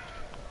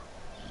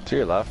 To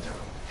your left.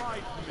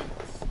 5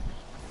 minutes.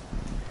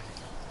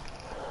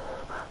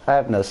 I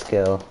have no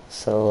skill,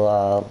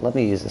 so let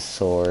me use a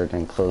sword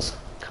in close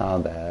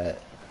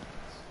combat.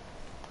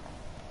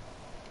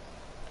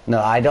 No,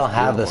 I don't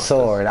have the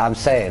sword. I'm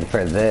saying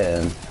for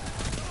them.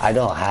 I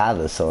don't have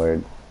the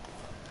sword.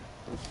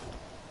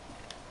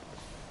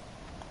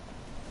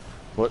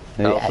 What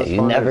Yeah, else is you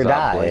fun never is,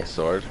 die. Blink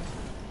sword.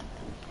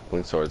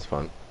 Blink sword's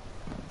fun.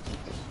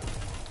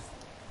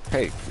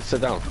 Hey, sit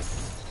down.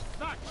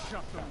 That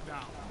shut them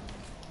down.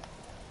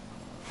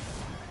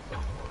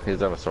 He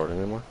doesn't have a sword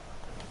anymore.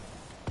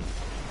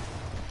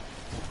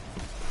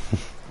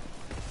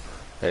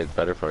 Hey, it's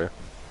better for you.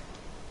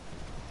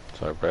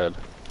 So I've read.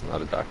 I'm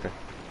not a doctor.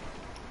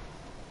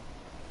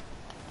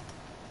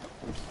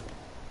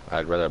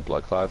 I'd rather have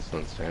blood clots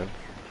than stand.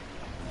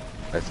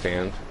 I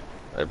stand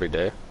every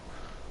day.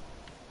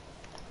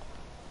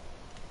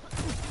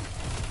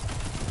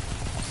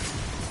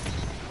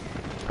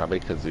 Probably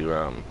because you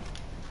have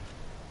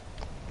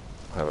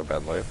a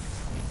bad life.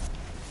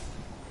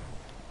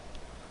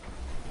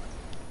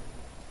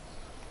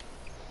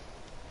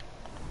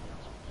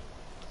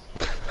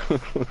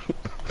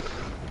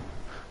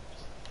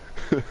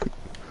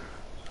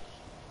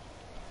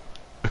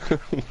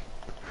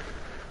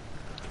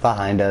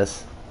 Behind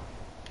us.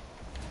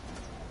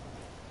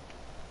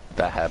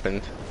 That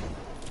happened.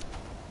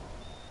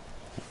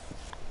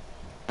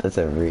 That's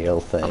a real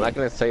thing. I'm not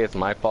gonna say it's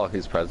my fault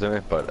he's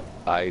president, but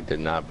I did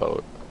not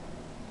vote.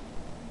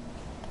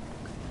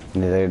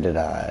 Neither did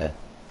I.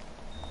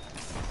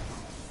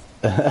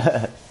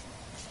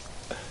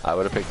 I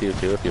would have picked you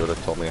too if you would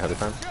have told me ahead of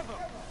time. Together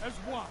as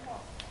one.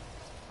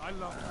 I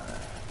love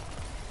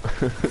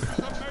it.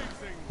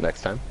 Amazing.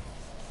 Next time.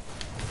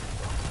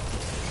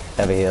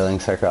 Heavy healing,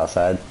 circle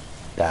outside.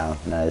 Down,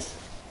 nice.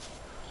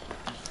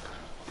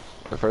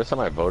 The first time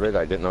I voted,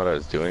 I didn't know what I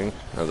was doing.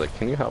 I was like,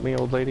 "Can you help me,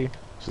 old lady?"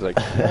 She's like,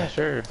 "Yeah,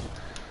 sure."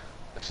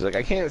 She's like,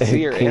 "I can't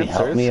see your Can you answers."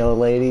 help me, old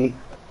lady?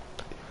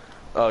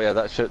 Oh yeah,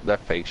 that shit,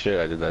 that fake shit.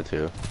 I did that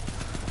too.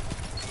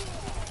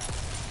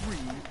 3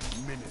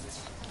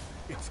 minutes.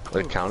 It's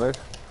close. It counted.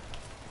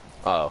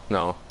 Oh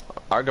no,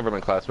 our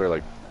government class we were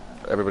like,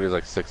 everybody's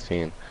like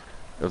 16.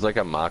 It was like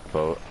a mock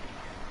vote.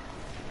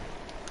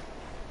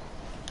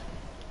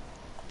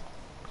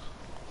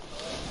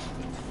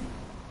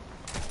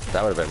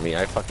 That would have been me.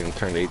 I fucking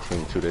turned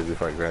 18 2 days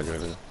before I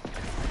graduated.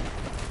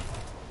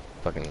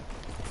 Fucking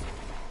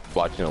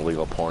watching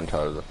illegal porn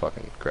till I was a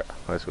fucking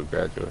high school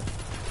graduate.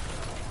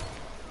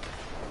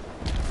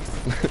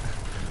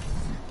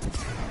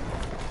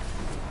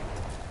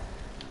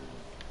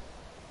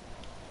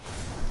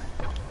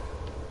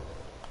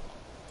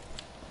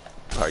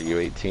 Are you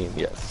 18?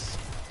 Yes.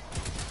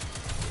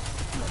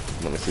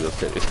 Let me see those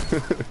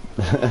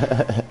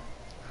titties.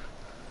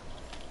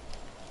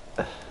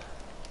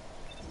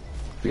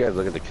 If you guys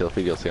look at the kill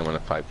feed, you'll see I'm on a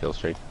 5 kill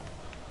streak.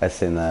 I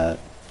seen that.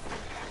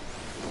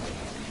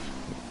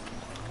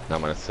 Now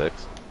I'm on a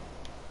 6.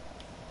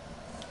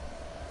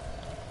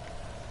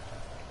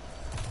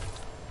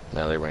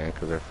 Now they ran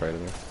because they're afraid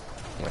of me.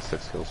 My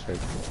 6 kill streak.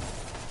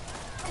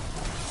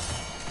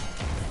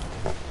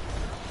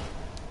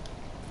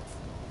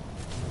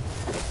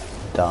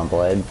 Dawn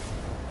Blade.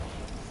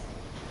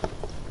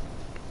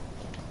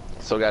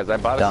 So guys, I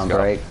bought a Don't scuff,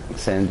 break.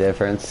 Same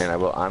difference. and I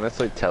will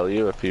honestly tell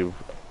you, if you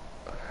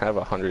have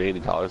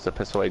 $180 to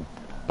piss away,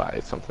 buy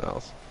something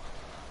else.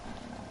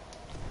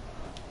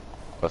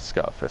 A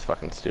scuff is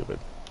fucking stupid.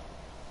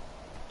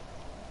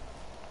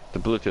 The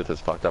Bluetooth is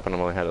fucked up, and I've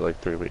only had it like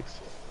 3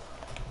 weeks.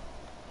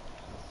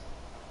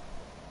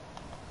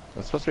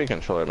 It's supposed to be a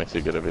controller that makes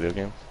you good at video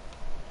games.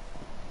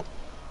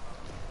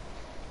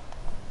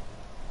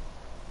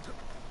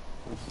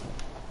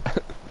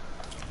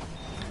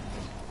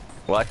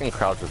 Well, I can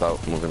crouch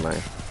without moving my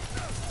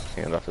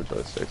hand off the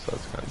joystick, so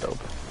that's kind of dope.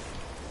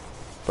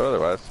 But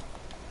otherwise...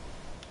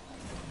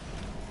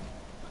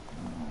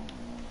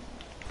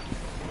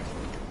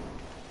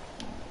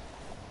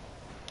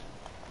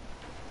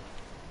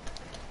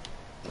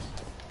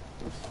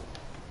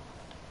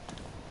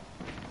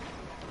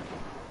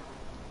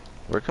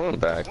 We're coming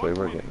back, we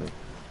were getting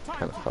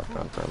kind of fucked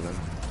on for a minute.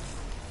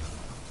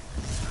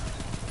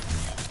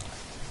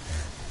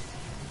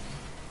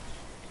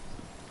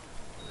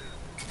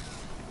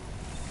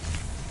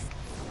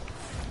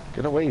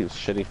 Get away, you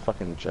shitty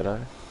fucking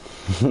Jedi.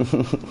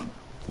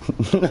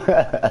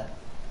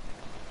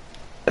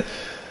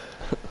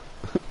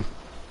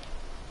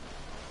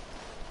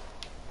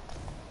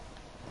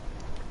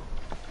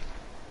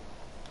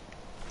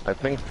 I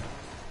think...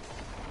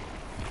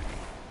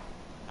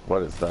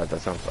 What is that?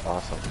 That sounds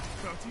awesome.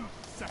 30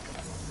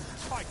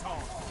 seconds. Fight on.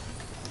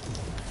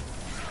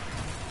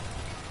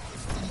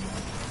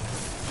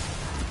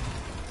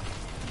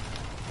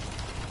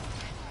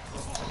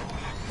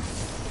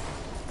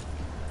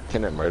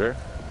 Can it murder?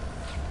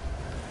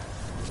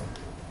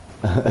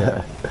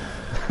 Yeah.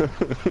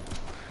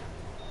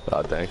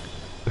 Oh, dang.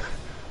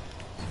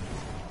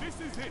 This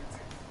is it.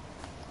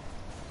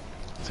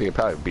 So you can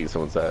probably beat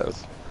someone's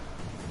ass.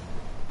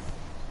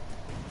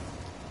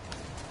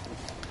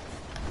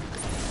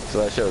 So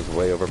that show is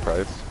way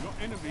overpriced. Your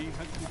enemy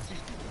has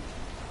defeated.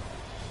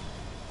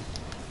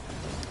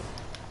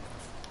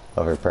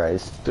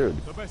 Overpriced.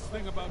 Dude, The best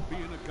thing about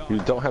being a guy. you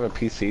don't have a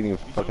PC and you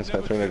fucking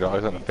spent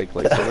 $300 on a fake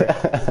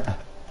lightsaber?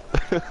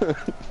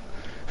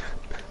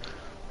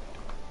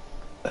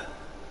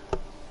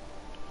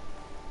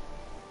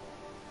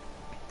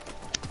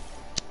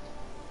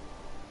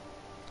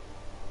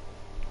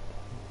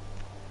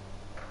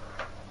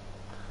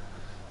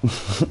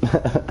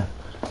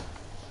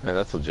 Man,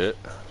 that's legit.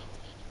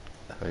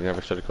 I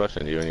never should have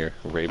questioned you and your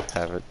rape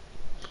habit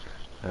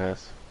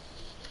ass.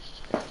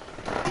 I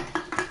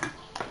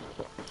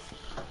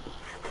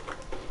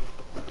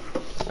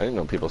didn't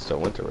know people still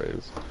went to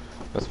raves.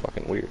 That's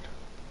fucking weird.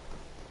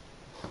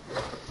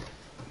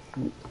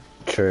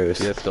 Truth.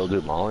 Do you guys still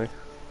do Molly?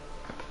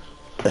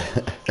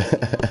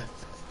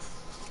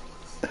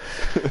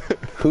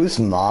 Who's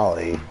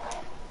Molly?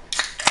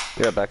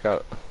 Yeah, back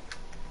out.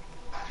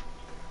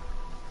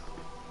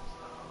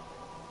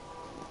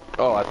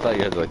 Oh, I thought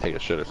you had to like take a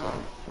shit or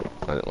something.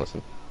 I didn't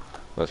listen.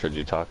 I just heard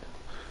you talk.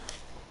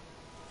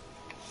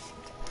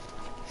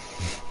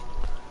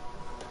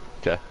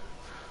 Okay.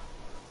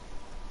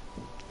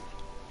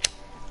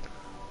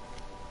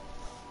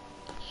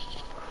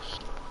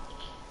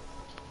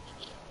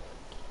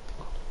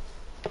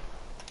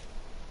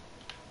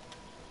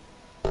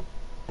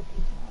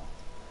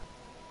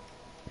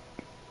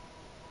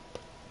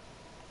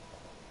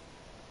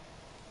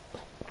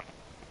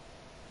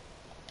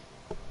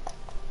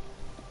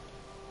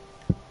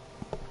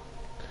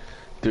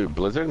 Dude,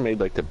 Blizzard made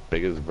like the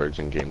biggest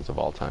Virgin games of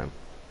all time.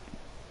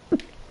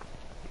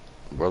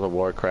 World of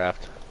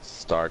Warcraft,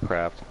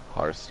 StarCraft,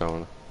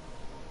 Hearthstone,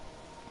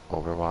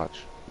 Overwatch.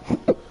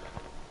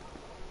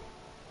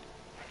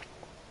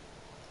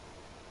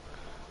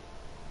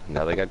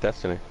 Now they got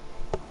Destiny.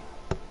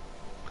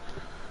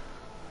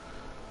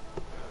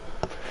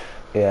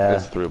 Yeah,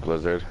 It's through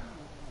Blizzard.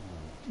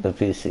 the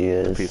PC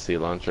is. PC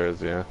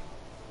launchers, yeah.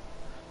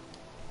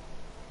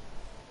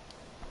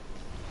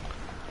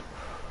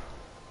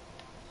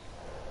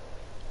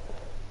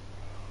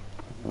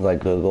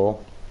 Like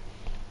Google.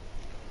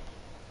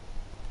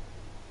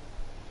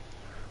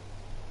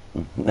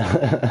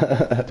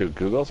 Dude,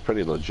 Google's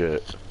pretty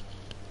legit.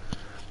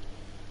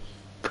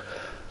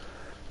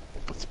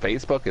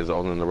 Facebook is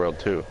owning the world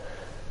too.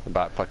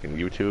 About fucking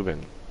YouTube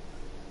and...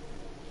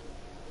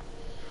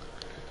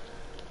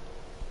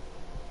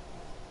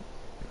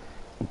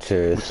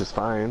 Truth. Which is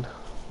fine.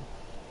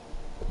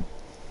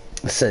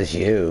 Says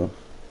you.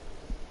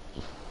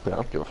 Yeah, I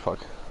don't give a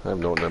fuck. I have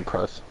no one to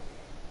impress.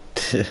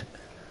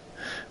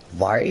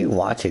 Why are you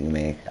watching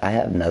me? I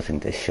have nothing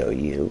to show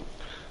you.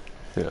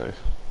 Yeah.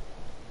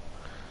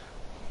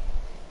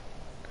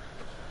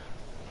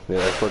 Yeah,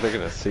 that's what they're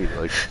gonna see,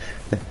 like,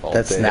 all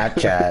That's day.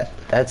 Snapchat.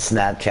 That's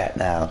Snapchat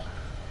now.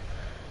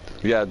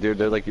 Yeah, dude,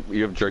 they're like,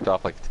 you have jerked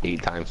off like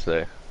 8 times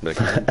today. Like,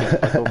 get the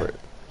fuck over it.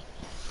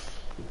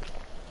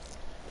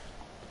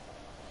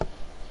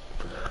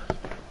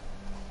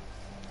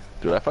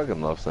 Dude, I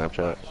fucking love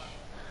Snapchat.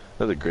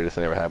 That's the greatest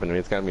thing ever happened to me.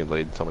 It's gotten me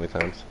laid so many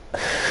times.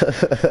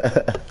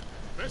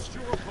 Best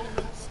your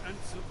opponents and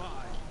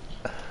survive.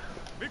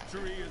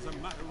 Victory is a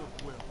matter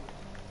of will.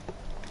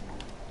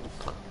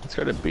 Let's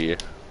go to B.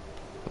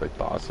 Like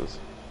bosses.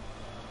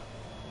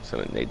 Just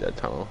gonna nade that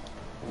tunnel.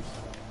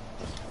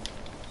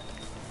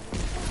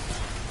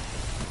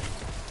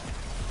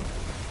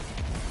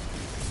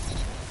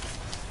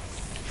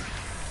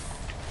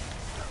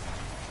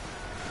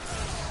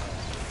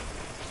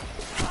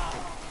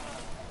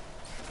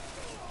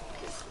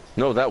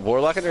 No, that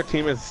warlock in their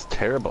team is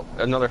terrible.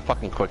 Another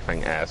fucking quick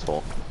thing,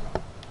 asshole.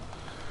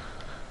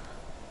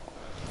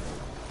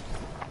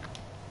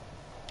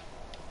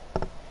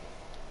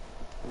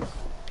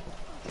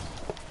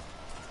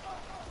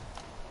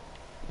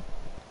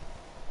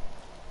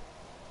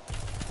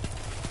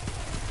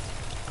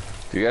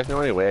 Do you guys know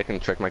any way I can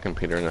trick my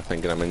computer into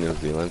thinking I'm in New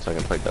Zealand so I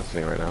can play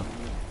Destiny right now?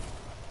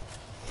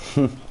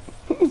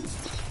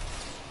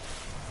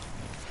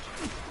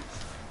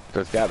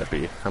 There's gotta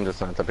be. I'm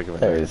just not that big of a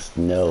nerd. There's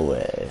no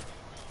way.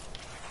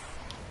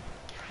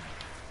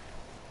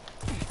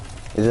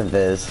 Isn't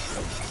Viz?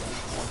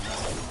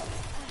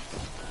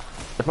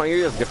 If my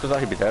Uria's gift was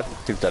out, he'd be dead.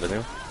 He's dead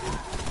anyway.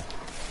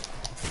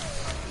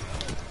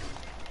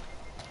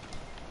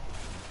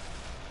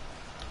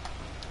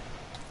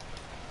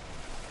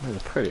 That's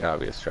a pretty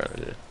obvious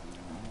strategy.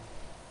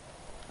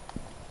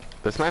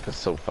 This map is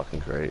so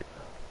fucking great.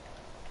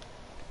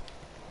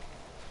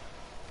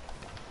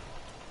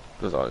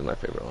 This is always my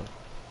favorite one.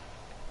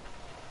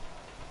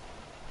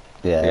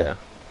 Yeah. Yeah.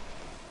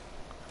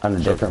 On a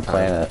different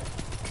planet.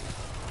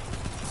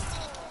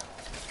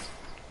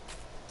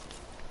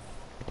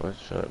 What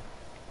should?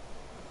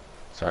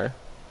 Sorry?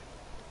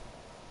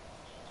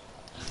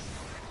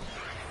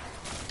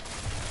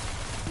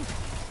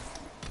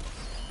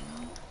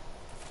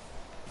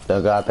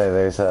 Don't go out there,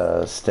 there's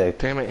a stick.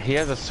 Damn it, he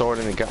has a sword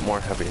and he got more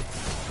heavy.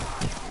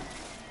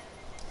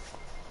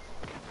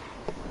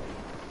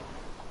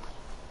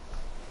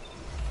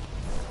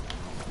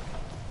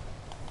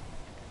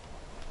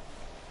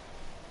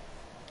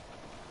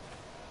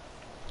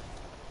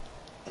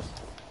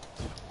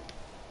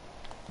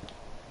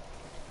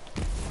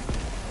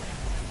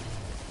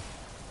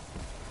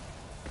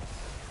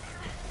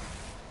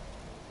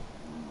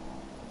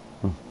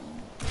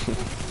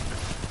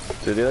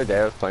 Dude, the other day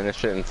I was playing this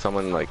shit and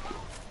someone like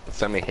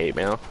sent me hate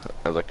mail.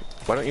 I was like,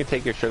 why don't you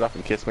take your shirt off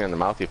and kiss me on the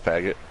mouth, you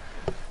faggot?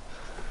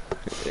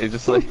 It's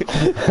just like...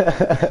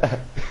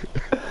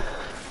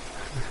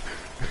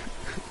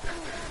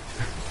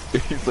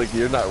 He's like,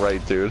 you're not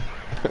right, dude.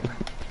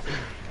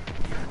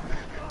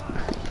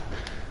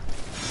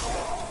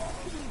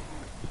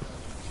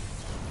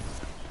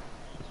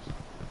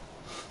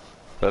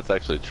 That's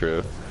actually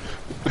true.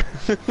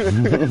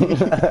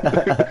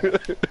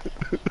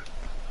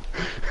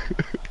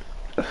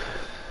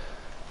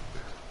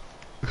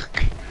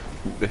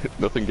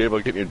 Nothing gay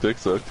about getting your dick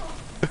sucked.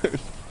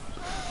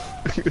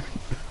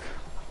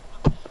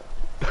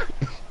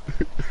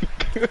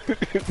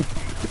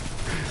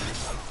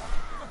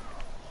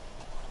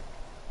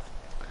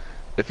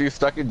 If you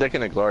stuck your dick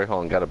in a glory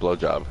hole and got a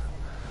blowjob,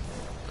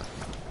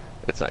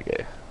 it's not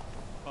gay.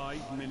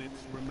 5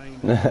 minutes remaining.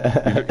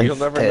 You'll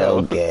never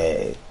know.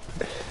 Gay.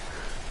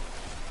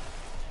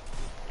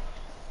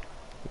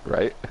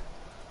 Right?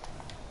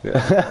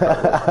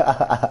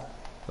 Yeah.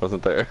 I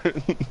wasn't there.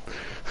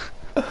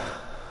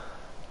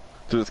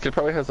 Dude, this kid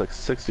probably has like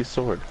 60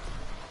 sword.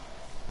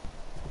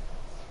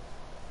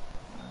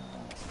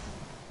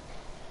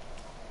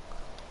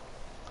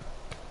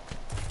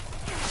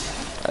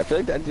 I feel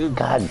like that dude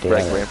God damn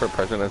like, it. ran for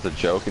president as a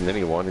joke and then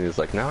he won and he's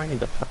like, now I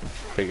need to fucking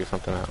figure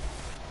something out.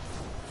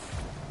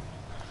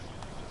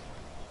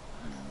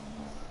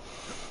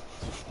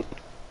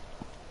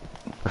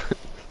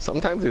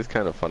 Sometimes he's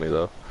kind of funny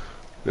though,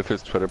 if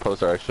his Twitter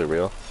posts are actually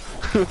real.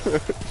 Your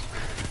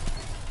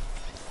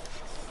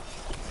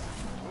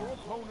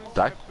opponents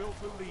Die. have built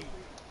a lead.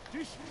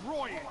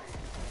 Destroy it.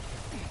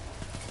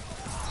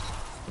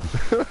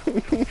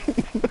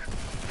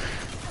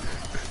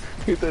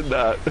 He did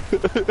not.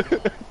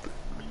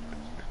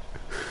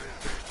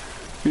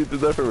 He did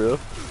that for real.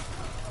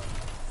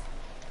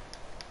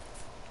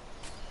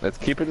 Let's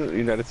keep it in the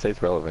United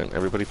States relevant.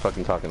 Everybody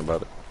fucking talking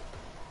about it.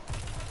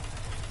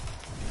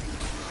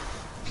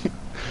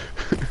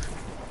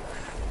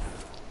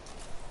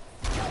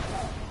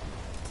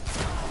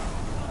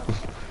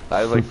 I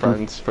have like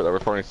friends for that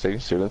were foreign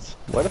exchange students.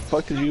 Why the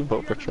fuck did you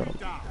vote for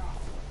Trump? I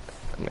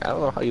mean, I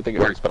don't know how you think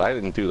it works, but I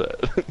didn't do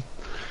that.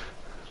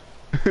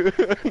 Your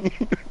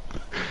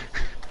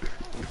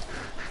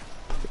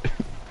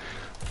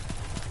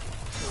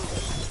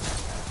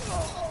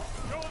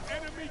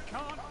enemy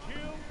can't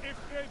kill if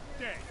they're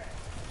dead.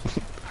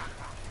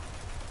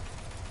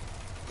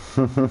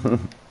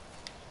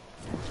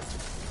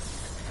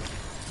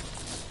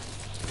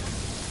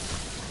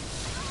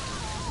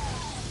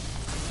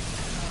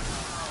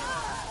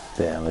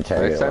 Damn, I'm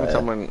trying to Next get time away.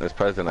 someone is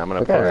president, I'm gonna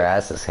Look put at our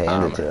asses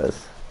handed to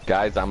us.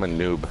 guys, I'm a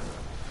noob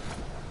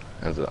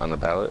as on the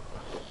ballot.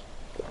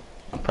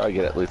 I'll probably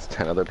get at least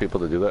 10 other people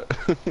to do that.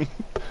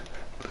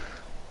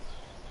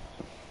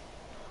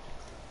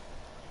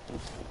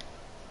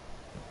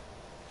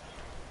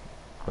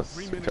 That's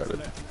 3 minutes retarded.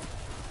 left.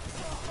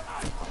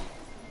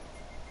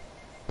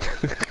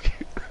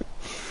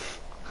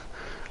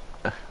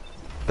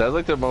 That's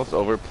like the most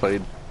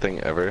overplayed thing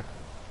ever.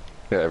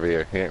 Yeah, every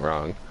year. He ain't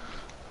wrong.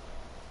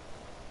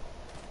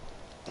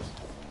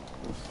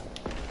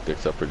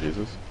 Except for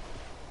Jesus.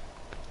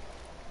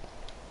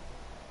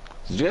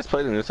 Did you guys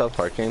play the new South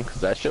Park game?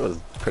 Because that shit was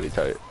pretty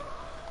tight.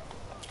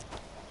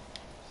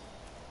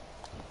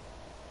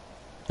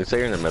 You say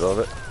you're in the middle of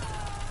it?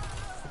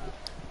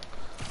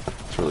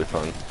 It's really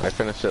fun. I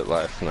finished it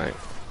last night.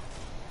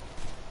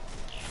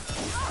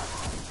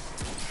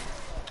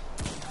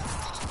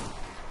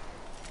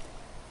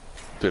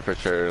 Dude, for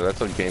sure.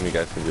 That's a game you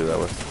guys can do that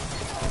with.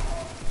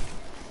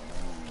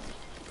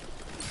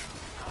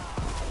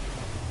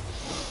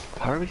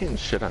 How are we getting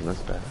shit on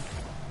this bad?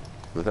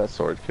 Was that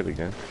sword kid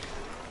again?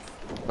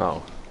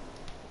 Oh.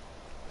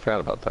 Forgot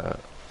about that.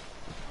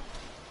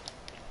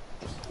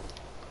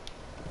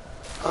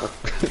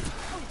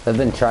 I've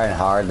been trying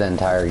hard the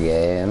entire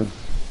game.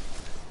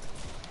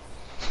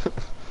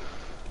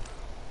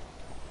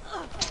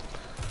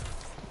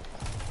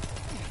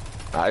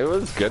 I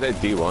was good at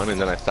D1 and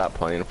then I stopped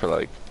playing for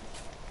like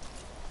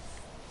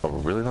a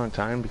really long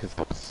time because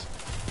I was...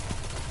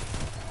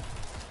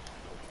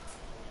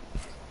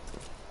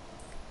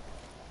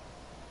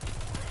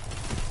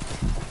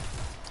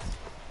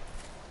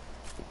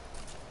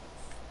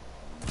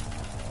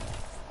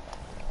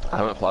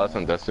 I went flawless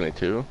on Destiny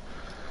 2.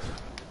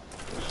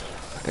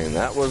 And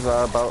that was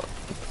about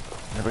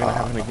never gonna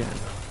happen again.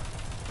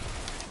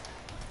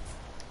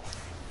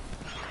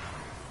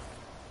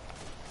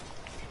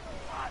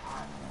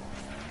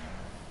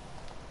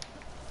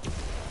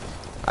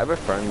 I have a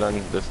friend on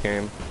this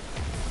game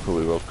who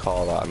we will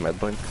call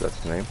Medlin, because that's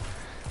his name.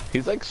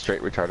 He's like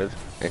straight retarded,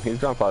 and he's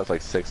gone flawless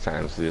like 6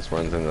 times. He just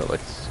runs into like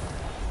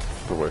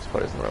the worst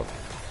players in the world.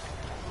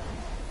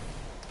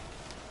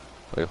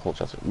 Like a whole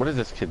chest. What is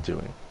this kid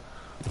doing?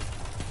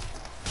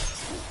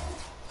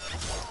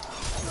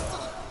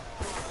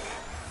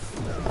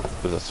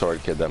 There's a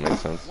sword kid, that makes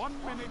sense. 1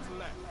 minute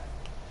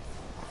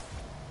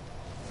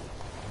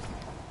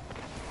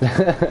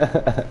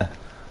left.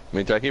 I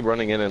mean, I keep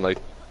running in and like,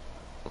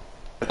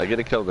 I get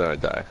a kill, then I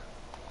die.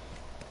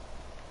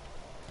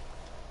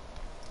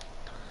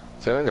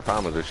 So I think the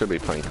problem is we should be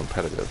playing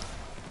competitive.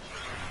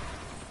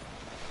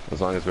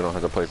 As long as we don't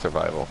have to play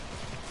survival.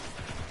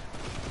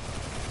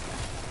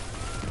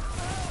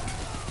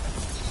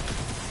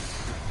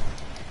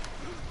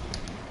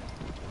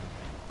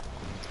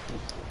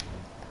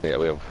 Yeah,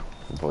 we have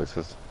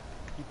voices.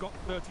 You've got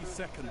 30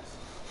 seconds.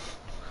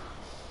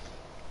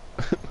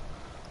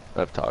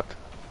 I've talked.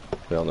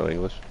 We all know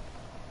English.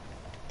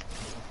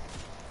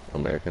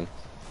 American.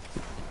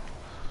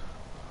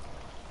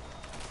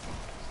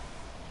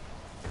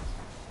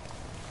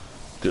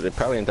 Dude, it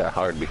probably ain't that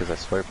hard because I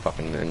swear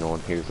fucking no one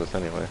hears us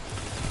anyway.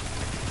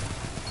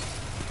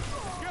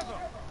 Together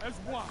as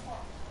one.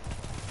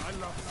 I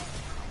love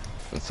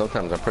you. And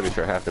sometimes I'm pretty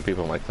sure half the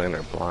people in my clan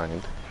are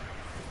blind.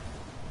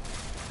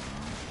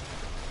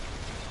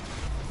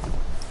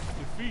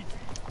 Defeat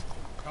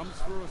comes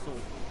for us all.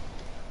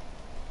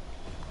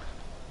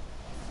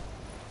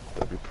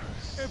 That'd be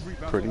Every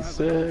battle pretty has a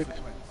sick.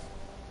 consequence.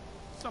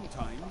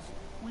 Sometimes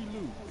we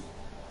lose.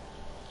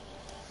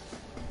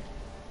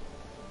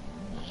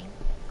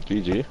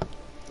 GG.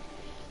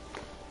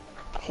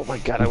 Oh my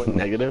god, I went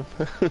negative.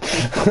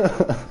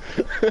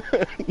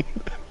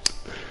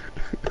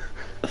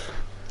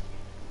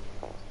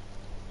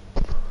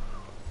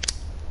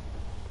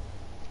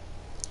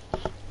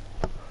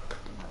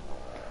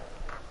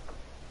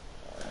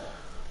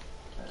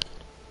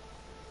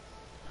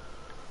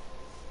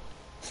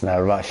 It's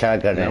not about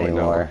shotgun No, we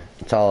anymore.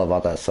 don't. It's all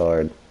about that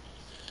sword.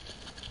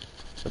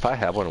 If I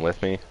have one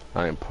with me,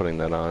 I am putting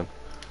that on.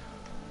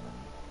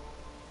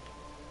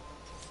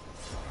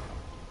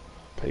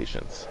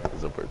 Patience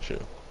is a virtue.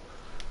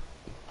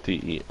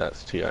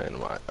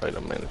 D-E-S-T-I-N-Y,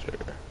 item manager.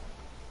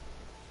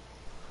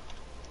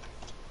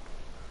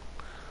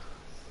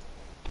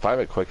 If I have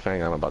a quick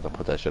thing, I'm about to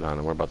put that shit on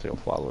and we're about to go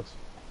flawless.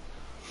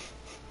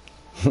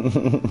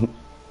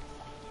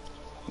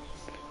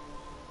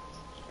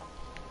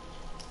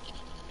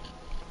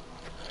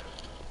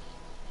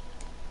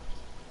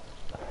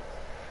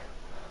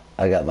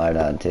 I got mine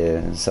on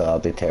too, so I'll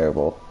be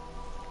terrible.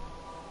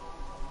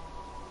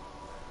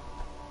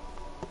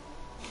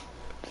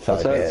 What's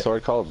Fuck that it.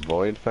 sword called?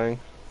 Void thing?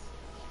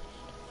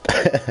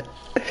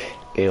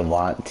 You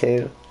want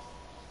to?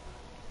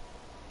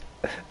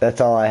 That's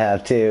all I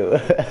have too.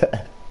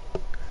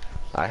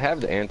 I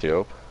have the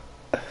Antiope.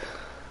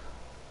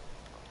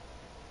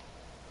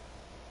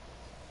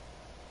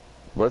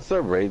 What's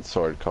the raid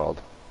sword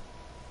called?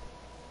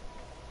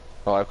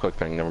 Oh, I have quick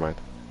thing. Never mind.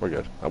 We're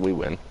good. We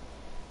win.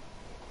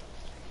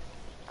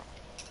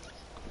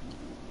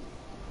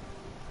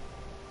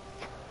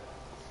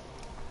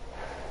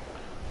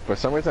 For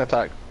some reason, I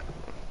thought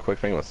quick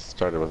thing was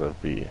started with a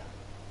V.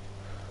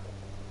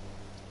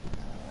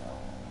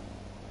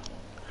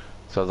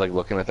 So I was like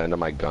looking at the end of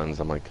my guns.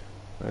 I'm like,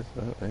 where's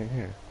that right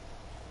here?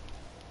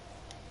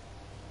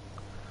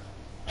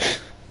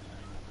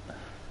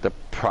 The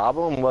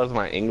problem was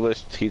my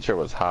English teacher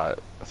was hot,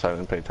 so I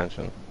didn't pay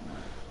attention.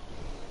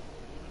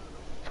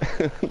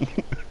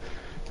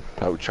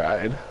 I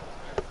tried.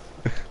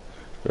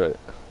 Right.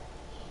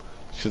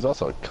 She's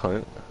also a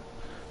cunt,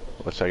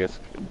 which I guess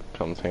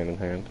comes hand in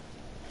hand.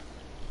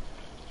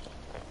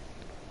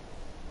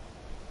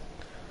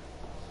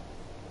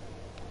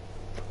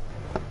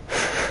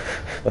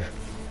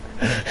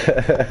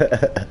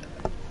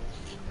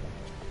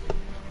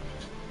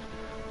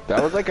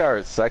 That was like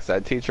our sex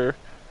ed teacher.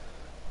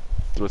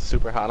 It was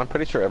super hot. I'm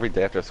pretty sure every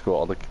day after school,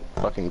 all the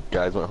fucking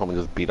guys went home and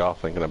just beat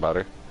off thinking about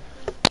her.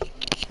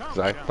 Cause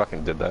I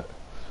fucking did that.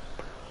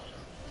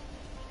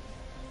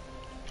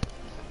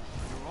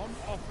 You're on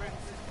offense.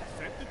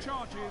 Set the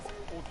charges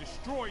or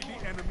destroy the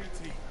enemy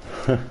team.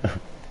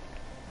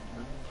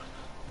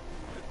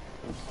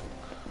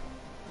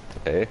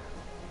 Hey.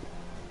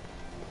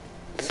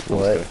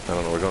 What? I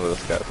don't know. We're going to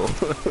this castle.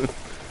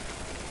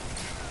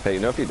 Hey, you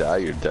know if you die,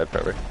 you're dead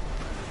forever.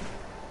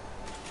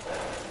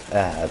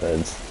 That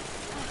happens.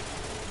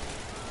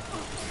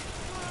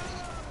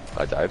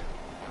 I died.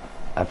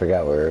 I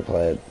forgot where we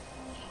played.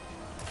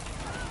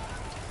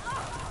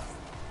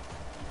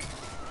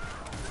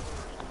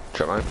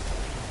 Try mine.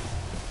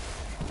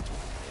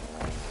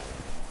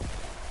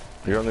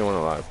 You're the only one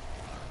alive.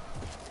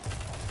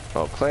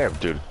 Oh, Claire,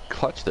 dude,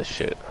 clutch this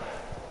shit.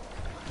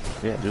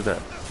 Yeah, do that.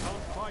 Can't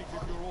fight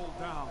if you're all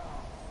down.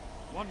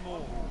 One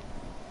more.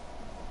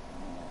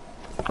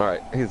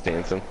 Alright, he's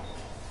dancing.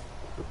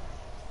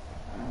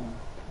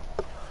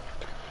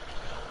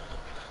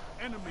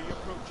 Enemy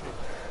approaching.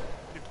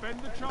 Defend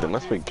the charges They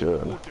must be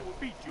good. or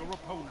defeat your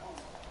opponent.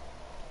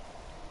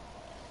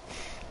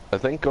 I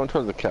think going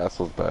towards the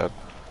castle is bad.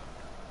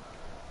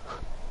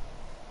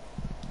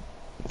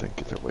 I think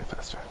get there way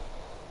faster.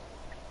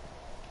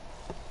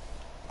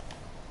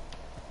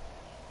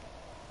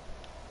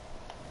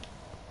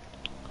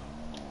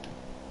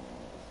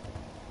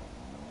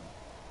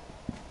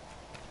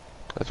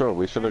 That's where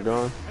we should have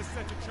gone. Has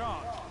set a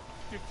charge.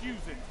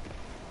 Defuse it.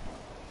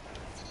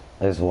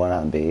 There's one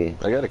on B.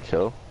 I got a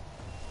kill.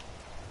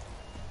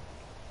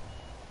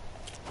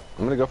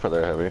 I'm gonna go for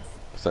their heavy.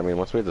 Cause I mean,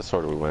 once we hit the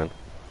sword, we win.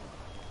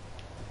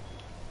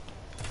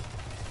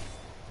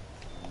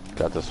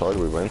 Got the sword,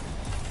 we win.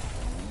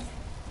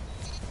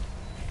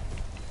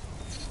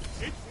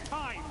 It's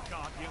time,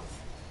 Guardians.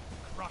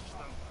 Crush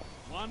them.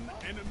 One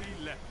enemy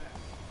left.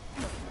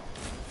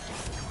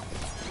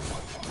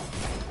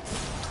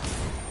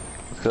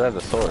 It's cause I have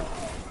the sword.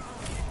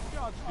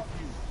 Charge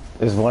defused.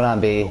 There's one on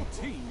B. Your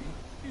team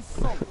is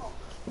solid.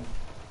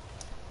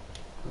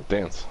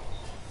 Dance.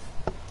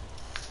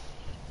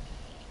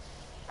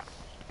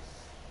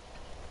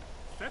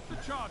 Set the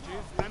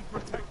charges and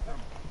protect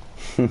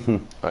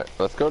them. Alright,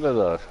 let's go to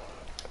the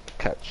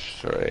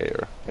catch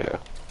or yeah.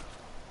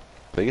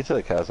 They get to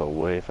the castle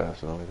way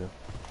faster than we do.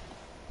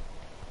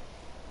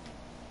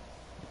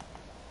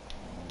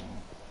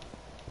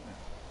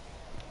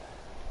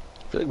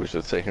 I feel like we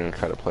should sit here and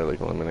try to play like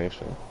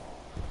elimination.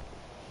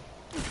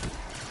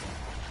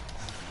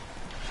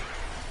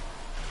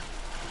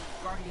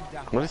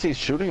 What is he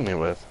shooting me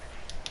with?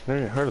 I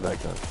never even heard of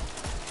that gun.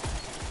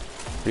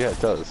 Yeah,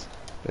 it does.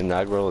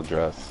 Inaugural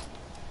address.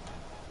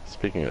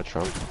 Speaking of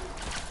Trump.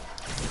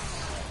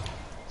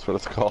 That's what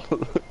it's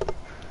called.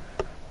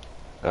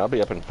 I'll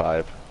be up in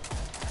 5.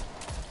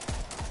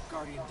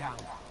 Guardian down.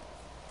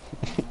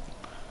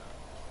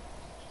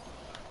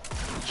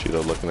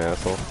 Cheeto looking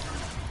asshole.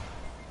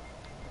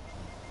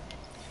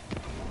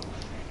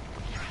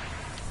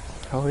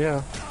 Hell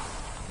yeah.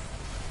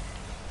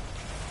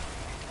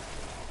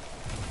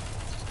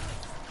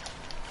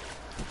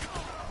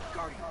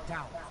 Guardian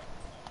down.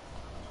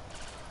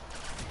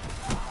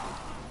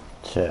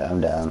 Shit,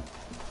 I'm down.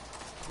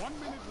 1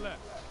 minute left.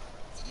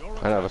 You're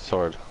I have a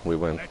sword. We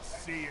win. Let's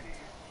see it.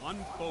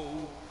 One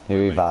foe. He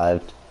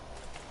revived.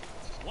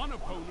 One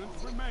opponent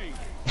remains.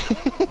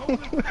 One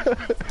opponent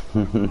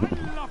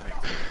defeated. I love it.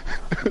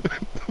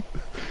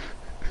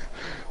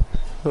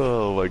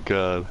 Oh my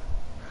god.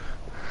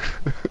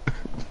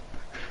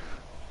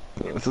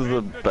 This is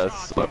the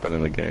best weapon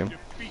in the game.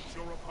 Defeat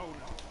your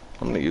opponent.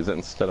 I'm gonna use it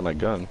instead of my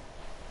gun.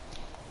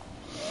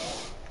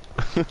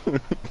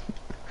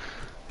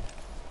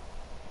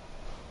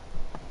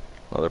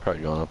 Oh, they're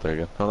probably going up there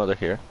again. Oh no, they're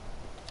here.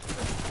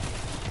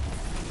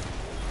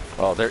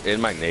 Oh, they're in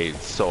my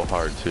nades so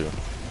hard too.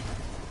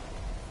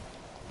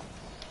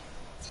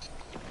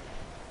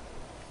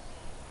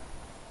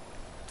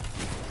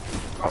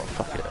 Oh,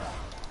 fuck yeah.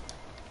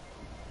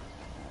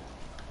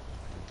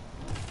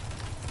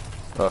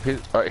 Oh,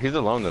 alright, he's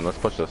alone then. Let's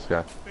push this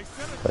guy. They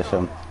set a Push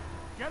him.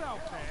 Get out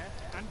there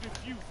and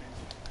defuse it.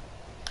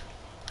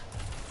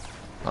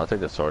 I'll take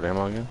the sword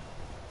ammo again.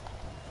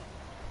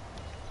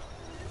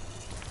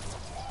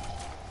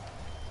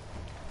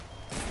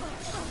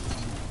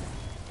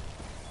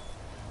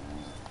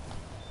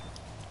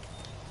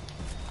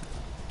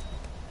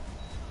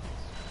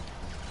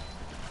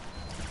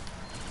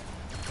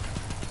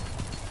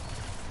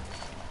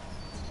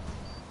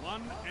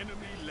 One enemy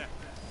left.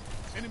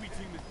 Enemy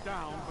team is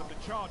down, but the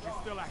charge is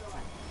still active.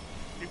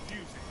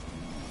 Defuse it.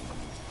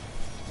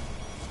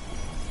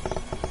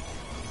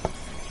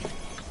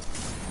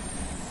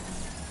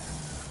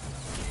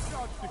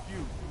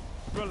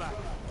 Relax.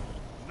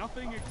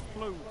 Nothing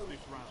explodes this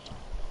round.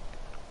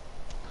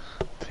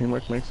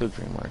 Teamwork makes the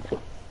dream work.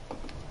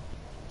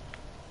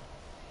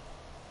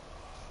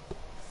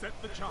 Set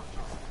the charges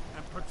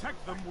and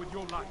protect them with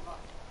your life.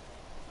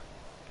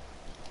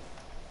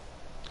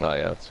 Oh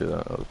yeah, let's do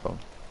that. That was fun.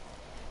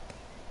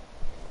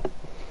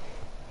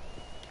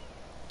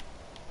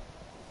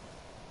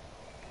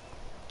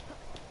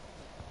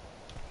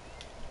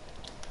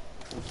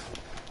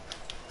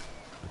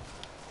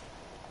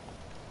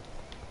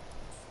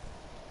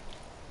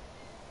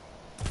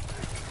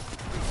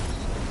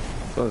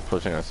 Someone's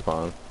pushing our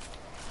spawn.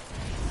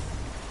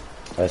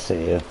 I see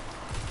you.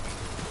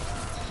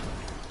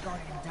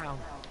 Guardian down.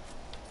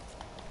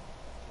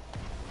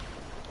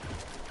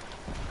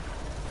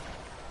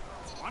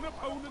 One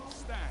opponent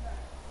stand.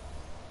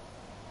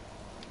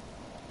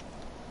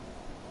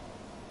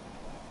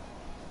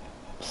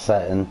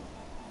 Setting.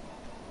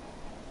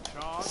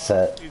 Charge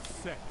Set. is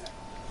set.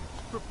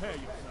 Prepare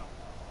yourself.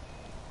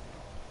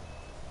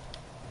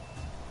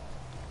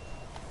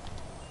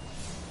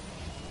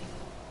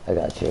 I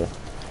got you.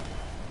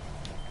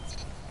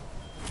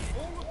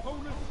 All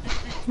opponents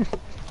defeated.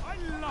 I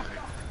love it.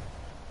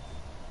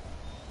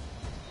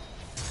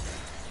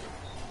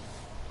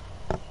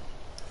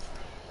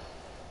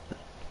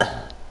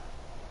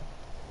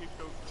 If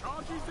those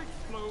charges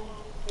explode,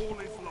 all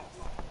is lost.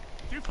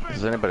 Defend.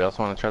 Does anybody else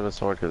want to try the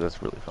sword? Because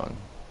that's really fun.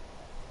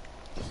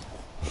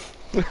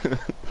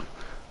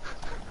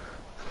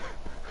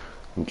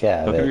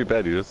 Yeah, Don't be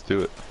bad, you just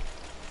do it.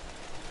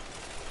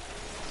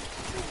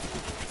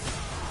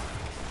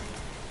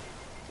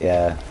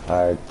 yeah,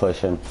 hard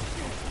pushing.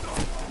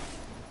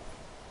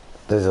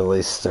 There's at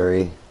least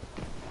 3.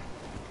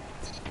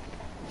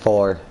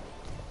 4.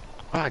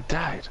 Oh, I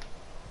died.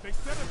 They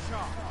set a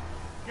charge.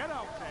 Get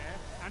out there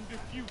and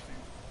defuse it.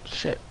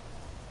 Shit.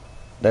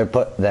 They're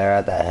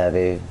at that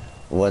heavy.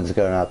 One's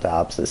going out the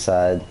opposite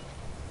side.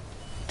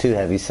 2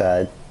 heavy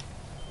side.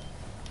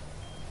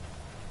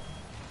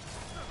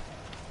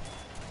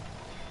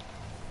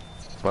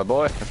 It's my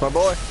boy. It's my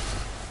boy.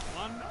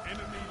 One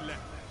enemy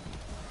left.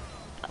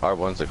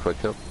 R1's a quick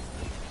kill.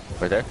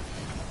 Right there.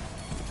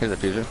 Here's a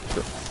fusion.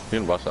 You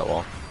can rush that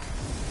wall.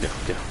 Get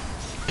him. Get him.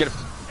 Get him.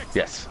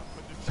 Yes.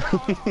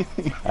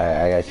 Alright,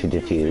 I got you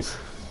defused.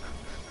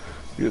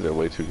 You guys are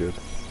way too good.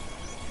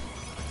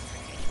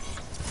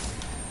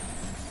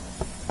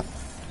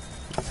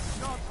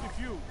 Charge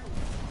defused.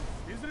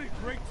 Isn't it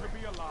great to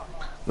be alive?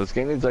 This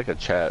game needs like a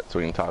chat so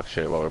we can talk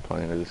shit while we're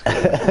playing it. This game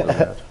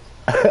is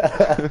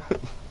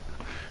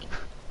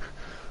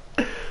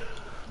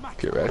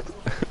Get wrecked.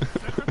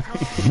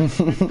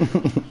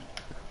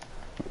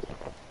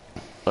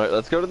 Alright,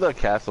 let's go to the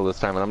castle this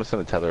time and I'm just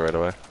gonna tether right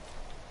away.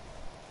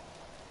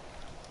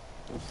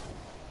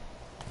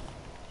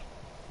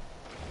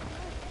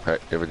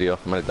 Alright, you have a deal?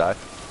 I'm gonna die. I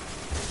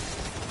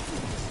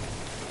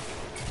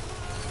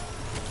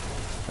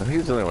think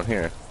he's the only one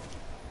here.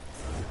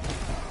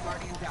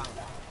 Guardian down.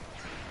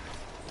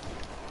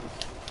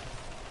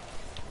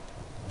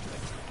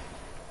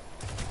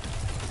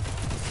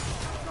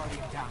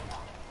 Guardian down.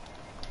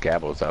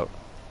 Gabble's out.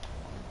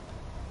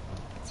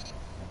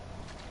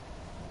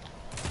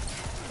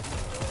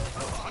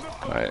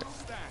 Alright.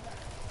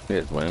 He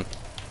is win.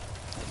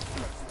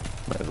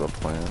 Might as well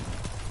plan.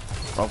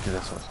 Okay,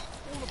 this one.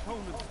 All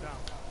opponents down.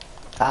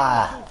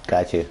 Ah,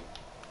 got you.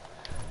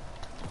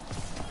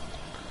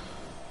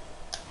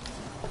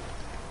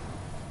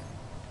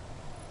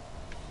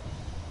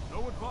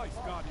 No advice,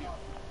 Guardian.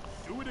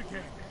 Do it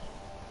again.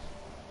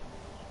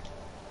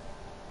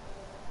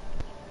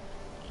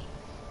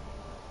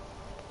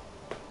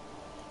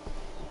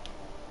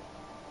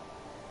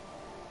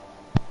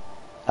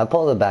 I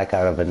pulled it back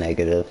out of a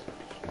negative.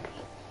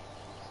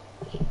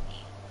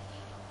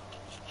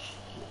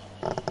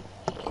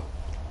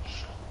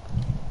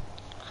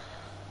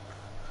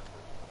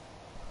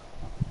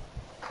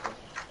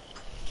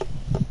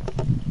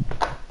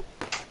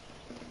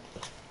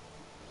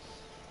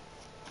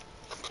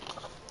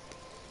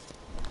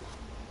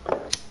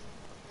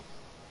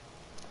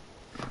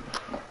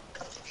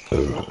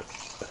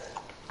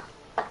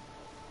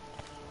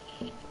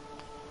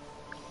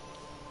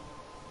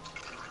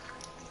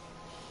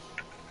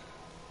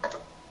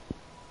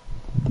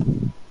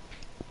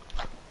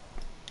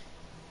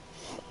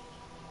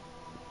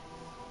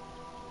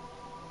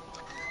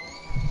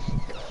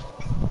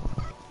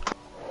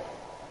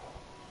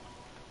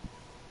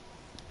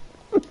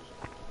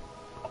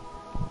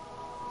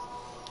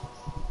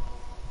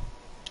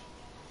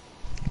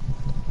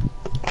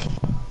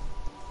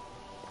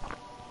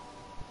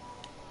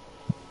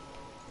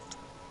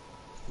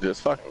 Dude, it's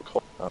fucking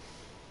cold up.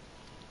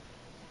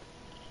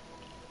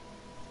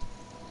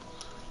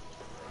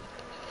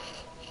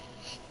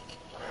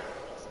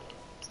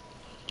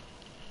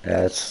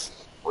 Yeah, it's...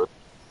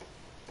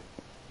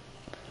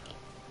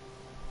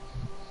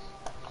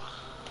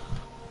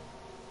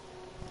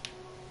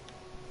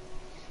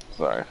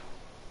 Sorry.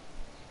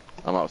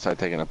 I'm outside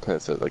taking a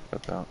piss at like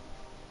that's out.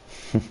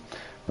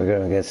 We're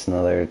going against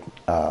another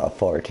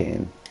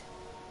 14.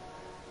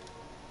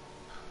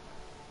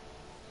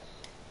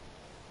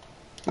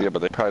 Yeah, but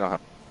they probably don't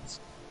have.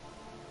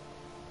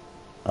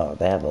 Oh,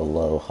 they have a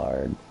low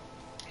hard.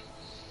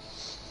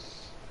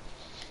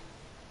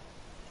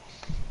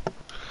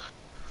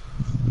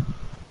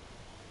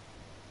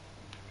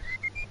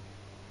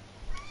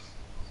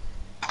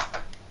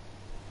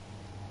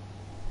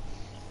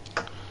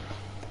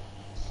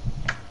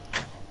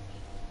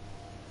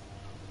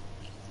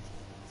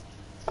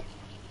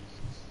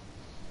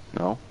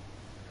 No.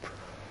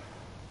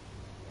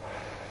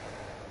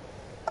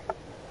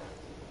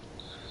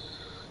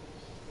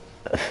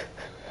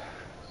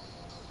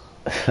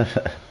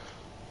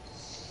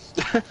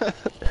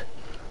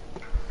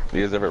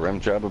 You guys ever rim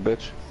job a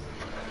bitch?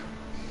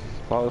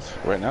 Flawless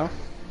right now?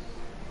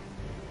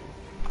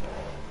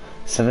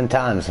 7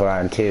 times we're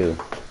on 2.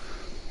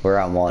 We're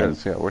on 1.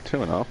 'Cause, yeah, we're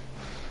 2-0.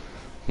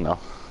 No.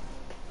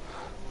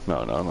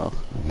 No, no, no.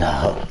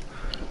 No.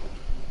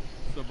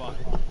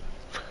 Survival.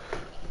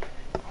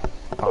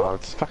 Oh,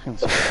 it's fucking.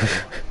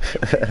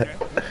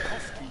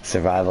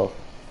 Survival.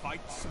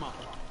 Fight smart.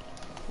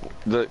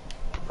 The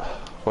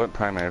what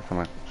primary for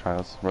my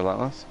trials?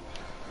 Relentless.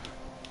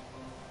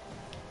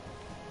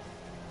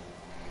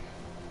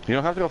 You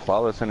don't have to go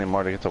flawless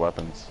anymore to get the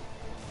weapons.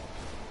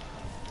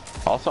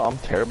 Also, I'm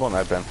terrible and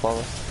I've been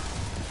flawless.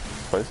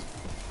 Please.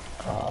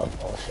 Oh,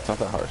 bullshit. It's not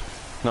that hard.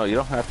 No, you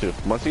don't have to.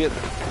 Once you get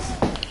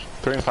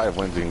 3 and 5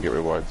 wins, you can get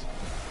rewards.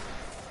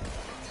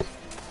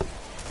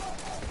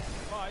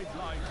 5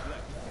 lives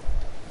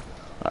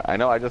left. I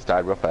know I just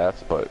died real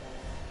fast, but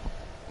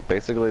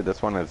basically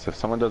this one is if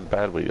someone does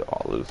bad, we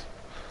all lose.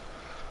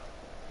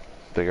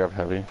 They grab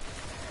heavy.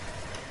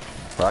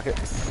 Rocket.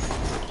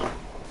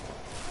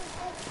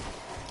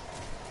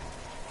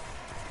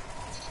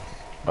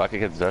 Rocket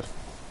gets dead.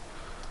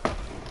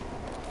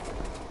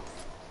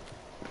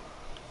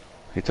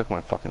 He took my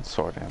fucking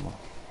sword ammo.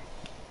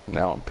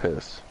 Now I'm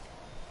pissed.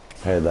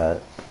 Heard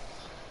that.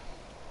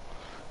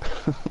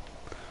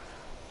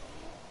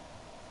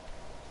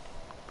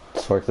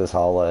 Let's work this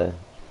hallway.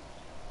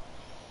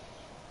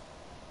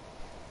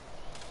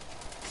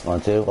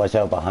 Want to? Watch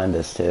out behind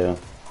us too.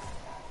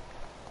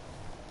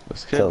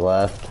 This To kid. the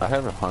left. I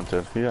haven't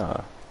hunted.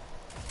 Yeah.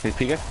 He's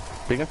peeking.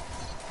 Peeking.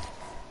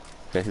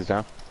 Okay, he's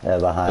down. Yeah,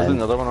 There's behind.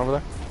 another one over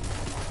there.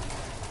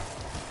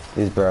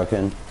 He's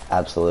broken.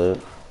 Absolute.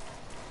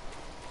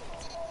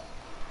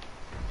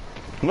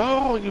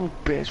 No, you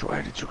bitch.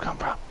 Where did you come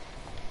from?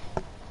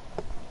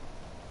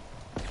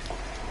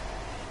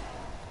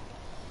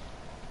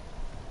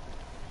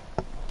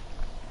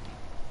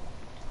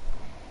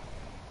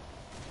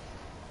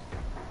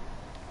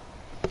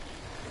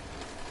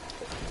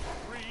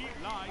 Three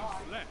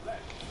lives left.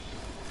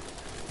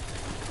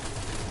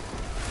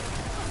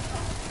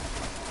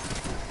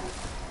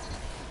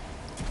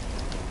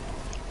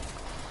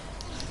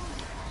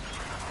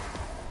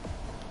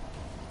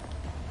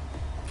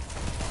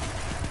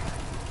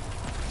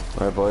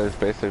 Alright, boys.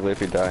 Basically, if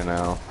you die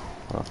now,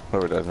 well,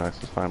 whoever dies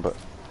next is fine, but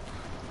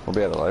we'll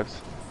be out of lives.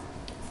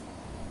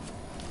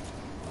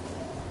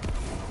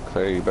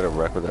 Claire, you better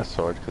wreck with that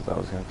sword, because I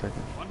was gonna take it.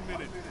 1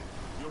 minute.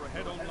 You're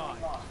ahead on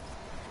lives.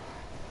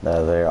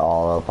 No, they're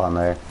all up on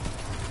there.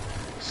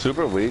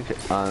 Super weak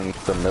on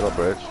the middle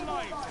bridge. 4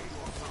 lives.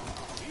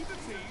 Either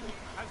team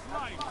has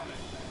lives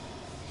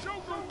left.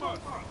 Show no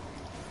mercy.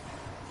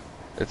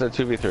 It's a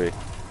 2v3.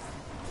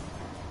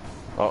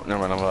 Oh,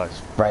 never mind, I'm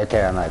alive. Right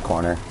there on that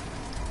corner.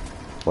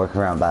 Work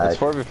around back. It's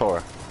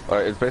 4v4.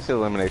 Alright, it's basically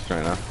elimination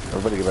right now.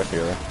 Everybody get back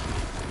together.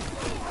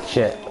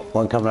 Shit.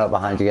 One coming up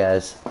behind you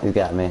guys. He's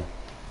got me.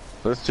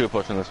 There's 2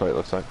 pushing this way, it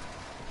looks like.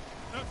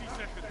 30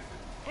 seconds.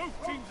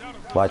 Both teams out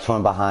of Watch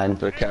one behind.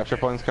 The capture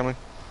point's coming.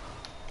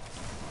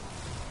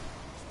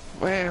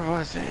 Where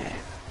was he?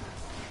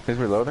 He's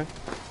reloading.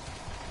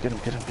 Get him,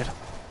 get him, get him.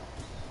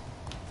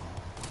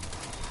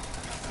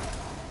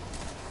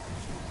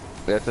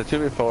 Yeah, it's a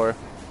 2v4.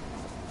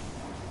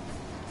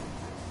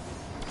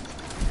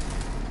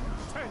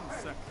 10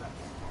 seconds.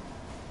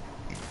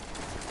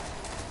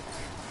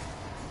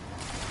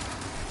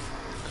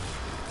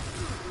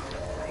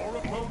 Your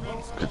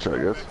opponents Good try,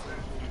 guys.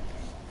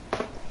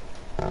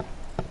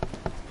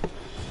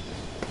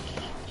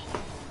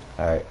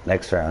 Alright,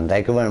 next round.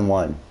 They can win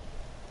 1.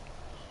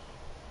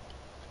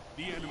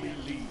 the enemy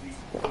leads.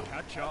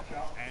 Catch up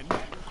and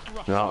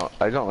crush. No,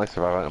 I don't like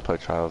surviving and play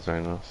trials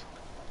during this.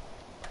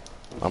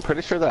 I'm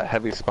pretty sure that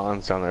heavy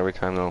spawns down there every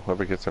time though.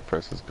 Whoever gets there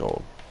first is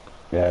gold.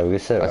 Yeah, we can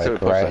sit I say we like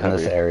push right the in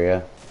this heavy.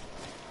 area.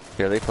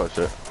 Yeah, they push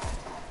it.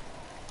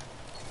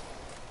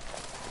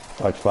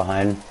 Watch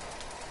behind.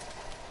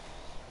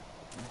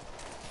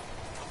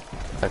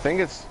 I think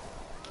it's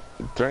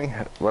during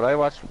what I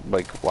watched,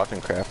 like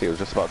watching Crafty. It was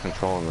just about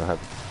controlling the head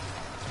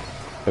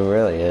It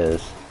really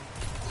is.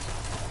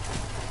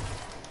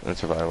 and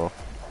survival.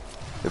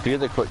 If you get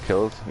the quick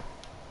kills,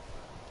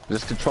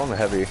 just controlling the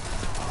heavy,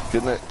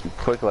 getting it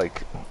quick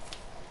like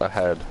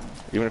ahead.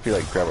 Even if you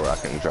like grab a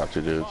rocket and drop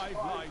 2 dudes. 5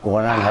 lives.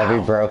 One on heavy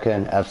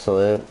broken.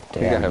 Absolute.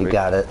 Damn, heavy. you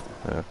got it.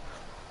 Yeah.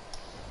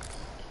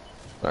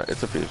 Alright,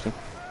 it's a fusion.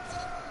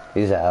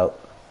 He's out.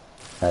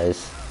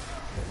 Nice.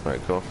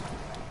 Alright, cool.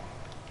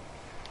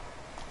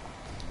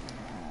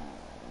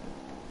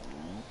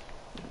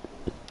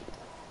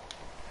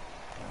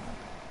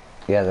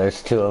 Yeah,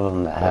 there's two of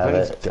them that I have think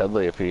it's it.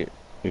 deadly if you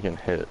can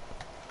hit.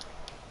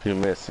 If you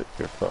miss it,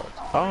 you're fucked.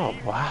 Oh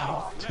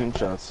wow, team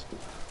shots.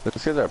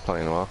 These guys are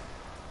playing well.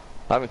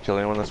 I haven't killed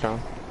anyone this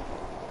round.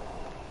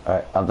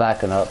 Alright, I'm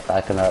backing up,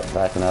 backing up,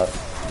 backing up.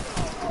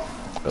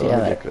 But let Damn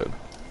me it. get good.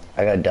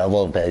 I got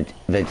double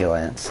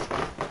vigilance.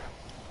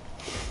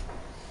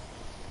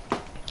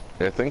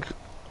 I think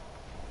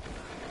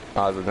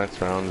the next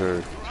round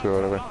or two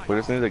or whatever. We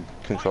just need to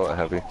control it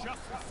heavy. Just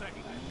a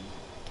second.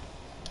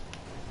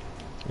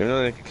 Even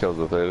though they get kills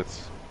with it,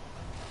 it's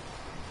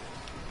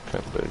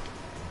kind of big.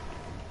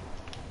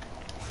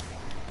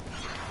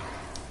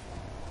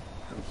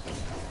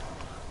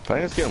 If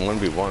I just get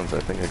 1v1s, I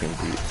think I can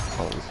beat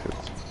all these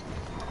kids.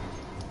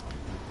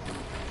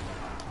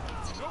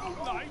 No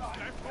lives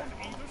left on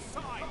either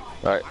side.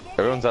 Alright,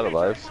 everyone's out of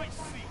lives. My seat.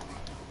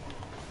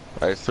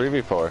 Alright, it's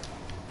 3v4.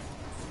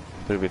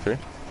 3v3?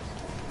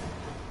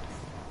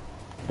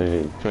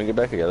 Can we get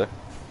back together?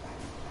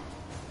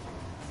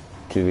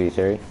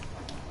 2v3.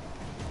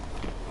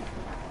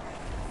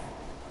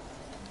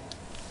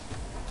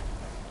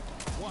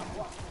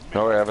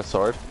 No, I have a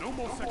sword. No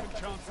more second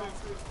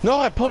chances. No,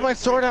 I pulled my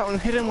sword out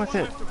and hit him with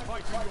it. To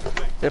fight in your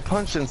place. It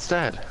punched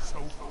instead. So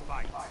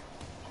fight.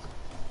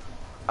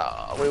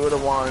 We would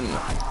have won.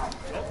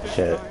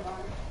 Shit.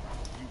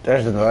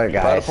 There's another If I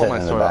guy had pulled sitting my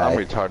in the sword out, I'm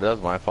back. retarded. That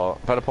was my fault.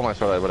 If I had pulled my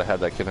sword out, I would have had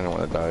that kid and I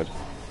would have died.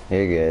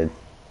 You're good.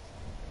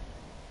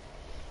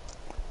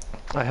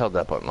 I held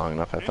that button long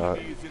enough, I thought.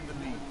 Enemy is in the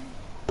lead.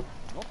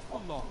 Not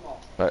for long.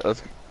 Alright,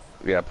 let's...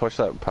 Yeah, push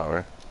that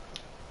power.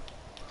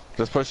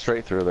 Just push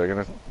straight through. They're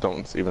gonna...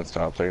 Don't even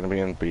stop. They're gonna be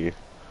in B.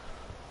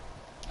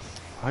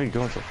 How are you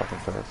going so fucking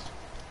fast?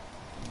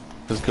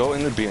 Just go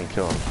into B and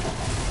kill him.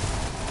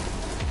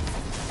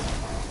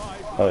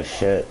 Oh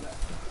shit.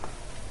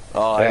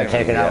 Oh, Yeah, I didn't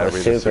take it even- out yeah, with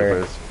read the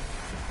super. supers.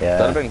 Yeah.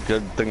 That'd have been a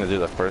good thing to do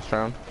the first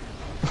round.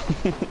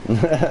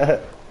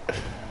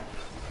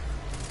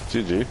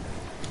 GG.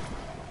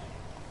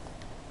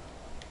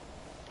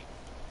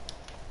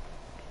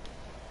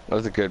 That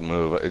was a good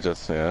move. It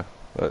just, yeah,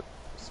 but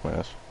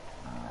smash.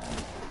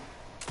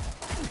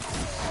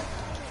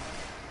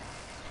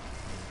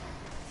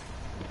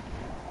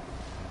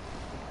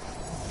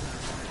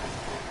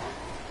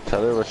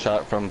 Tether was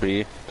shot from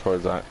B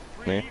towards me.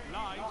 Lives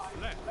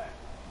left.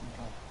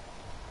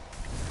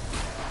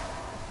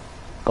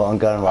 Golden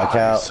gun, watch Wow,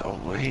 out. he's so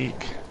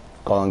weak.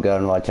 Golden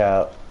gun, watch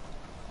out.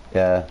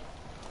 Yeah.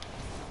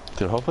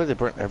 Dude, hopefully they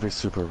burn every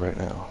super right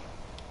now.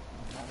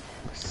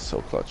 It's so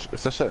clutch.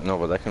 Especially at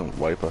Nova, that can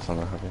wipe us on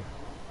the heavy.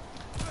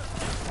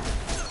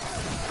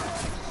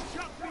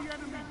 Shut the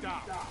enemy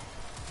down.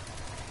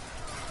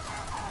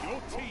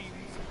 Your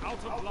team's out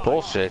of line.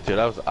 Bullshit, dude.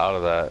 I was out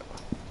of that.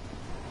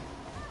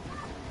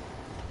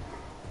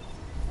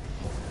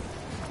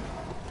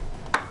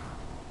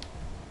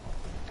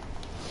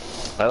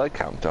 I like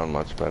Countdown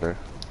much better.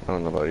 I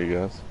don't know about you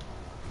guys.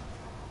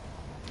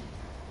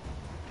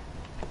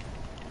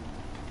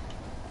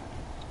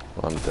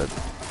 Well, I'm dead.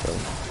 So.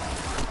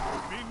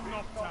 Been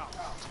knocked out.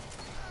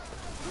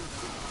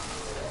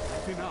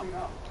 Pin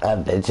up. That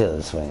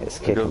vigilance wing is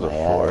kicking goes my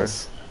a 4.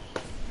 ass.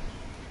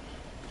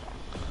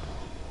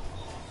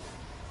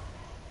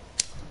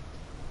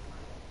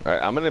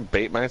 Alright, I'm gonna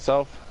bait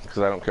myself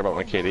because I don't care about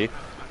my KD.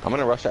 I'm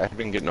gonna rush that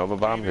heavy and get Nova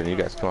bombed, and you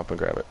guys come up and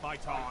grab it.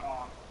 Fight on.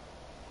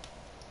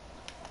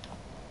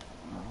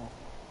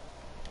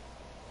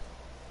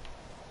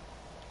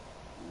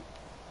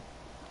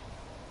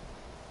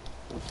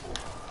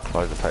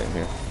 Why is it tight in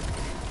here?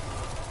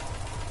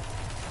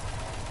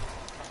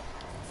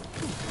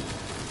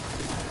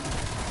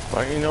 Why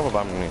aren't you Nova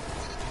bombing me?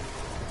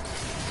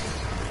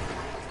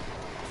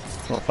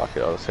 Oh fuck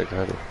it, I'll just take the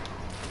heavy.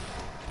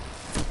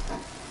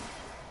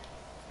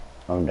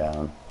 I'm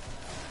down.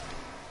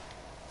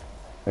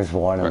 There's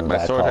one in Right, the my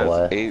back sword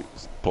hallway. has 8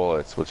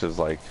 bullets, which is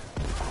like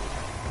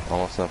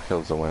almost enough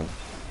kills to win.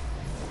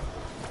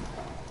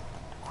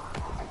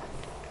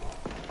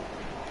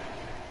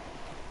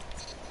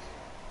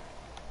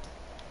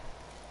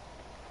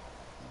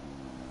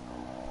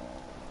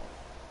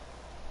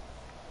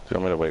 Do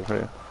you want me to wait for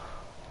you?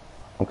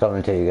 I'm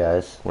coming to you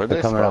guys. Where'd They're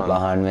they coming up spawn?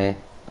 behind me.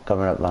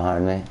 Coming up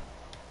behind me.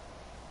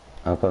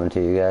 I'm coming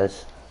to you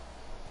guys.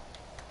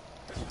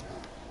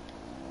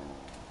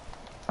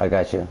 I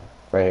got you.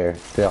 Right here.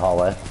 Through the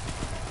hallway.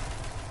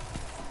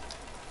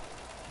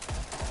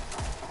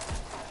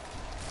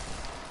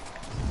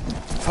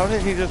 How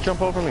did he just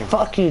jump over me?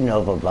 Fuck you,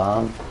 Nova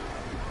Bomb.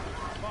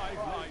 5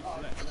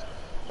 lives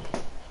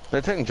left.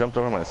 That thing jumped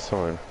over my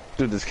sword.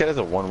 Dude, this kid has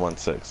a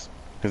 116.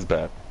 He's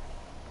bad.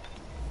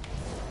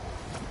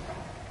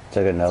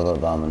 Took a Nova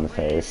Bomb in the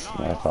face.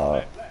 My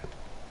fault.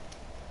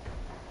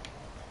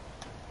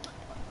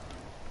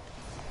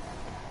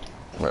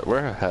 Right,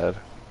 we're ahead.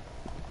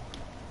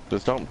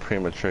 Just don't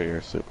premature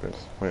your supers.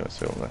 We're gonna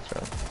see them next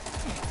round.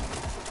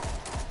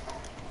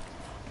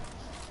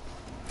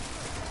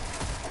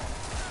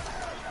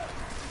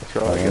 Let's go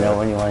Oh, you together. know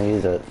when you want to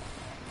use it.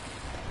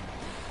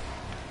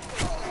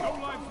 No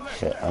lives left.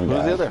 Shit, I'm Who's the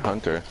down. other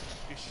hunter?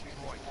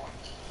 Destroyed.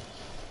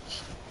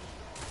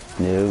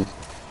 Noob.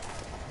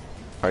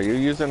 Are you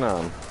using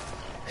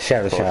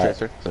Shadow Bullet shot.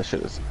 Tracer? That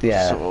shit is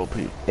Yeah. so OP.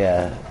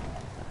 Yeah.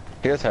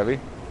 He has heavy.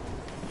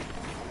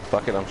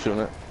 Fuck it, I'm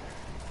shooting it.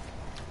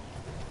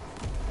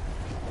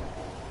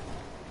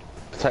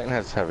 The Titan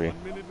has heavy.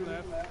 1 minute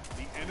left.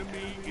 The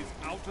enemy is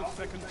out of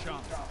second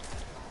chance.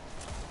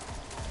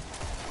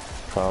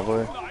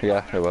 Probably.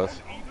 Yeah, it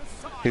was.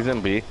 He's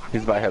in B.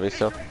 He's by heavy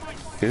still.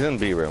 He's in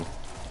B room.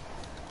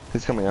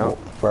 He's coming out.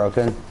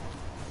 Broken.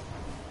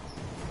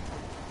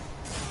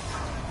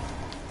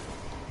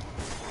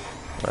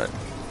 Alright.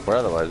 Or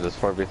otherwise, it's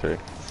 4v3.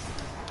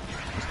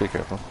 Just be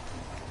careful.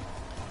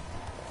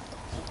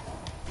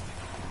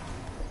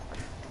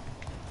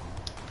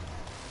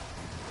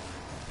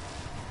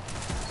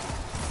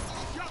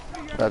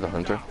 That's a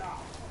hunter.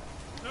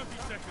 30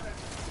 seconds.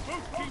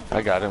 Both kingdoms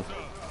I got him.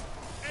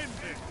 end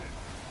it.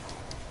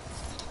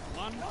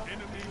 One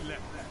enemy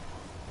left.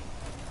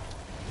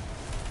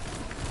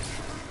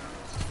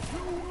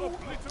 Two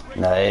obliterated.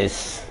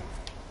 Nice.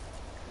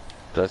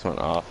 Just went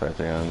off at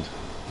the end.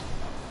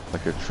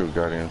 Like a true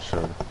guardian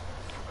should.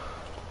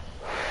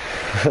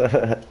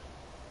 Opponent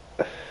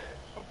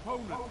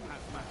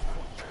has match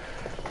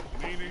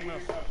point.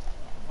 Meaningless.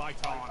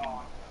 Fight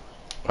on.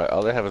 Alright,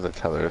 all they have is a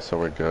tether, so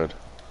we're good.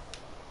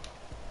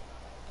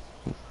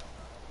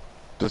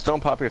 Just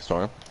don't pop your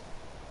storm.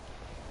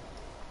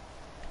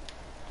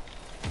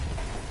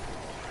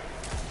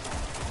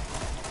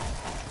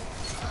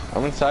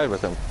 I'm inside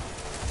with him.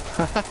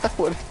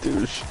 What a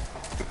douche.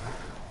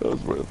 That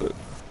was worth it.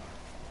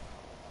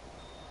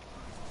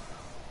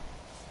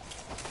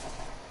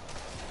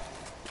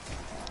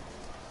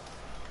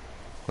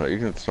 Right, you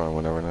can storm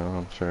whenever now,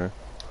 I'm sure.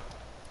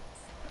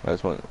 I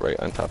just went right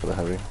on top of the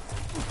heavy.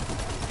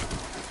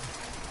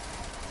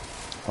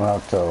 One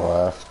up to the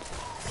left.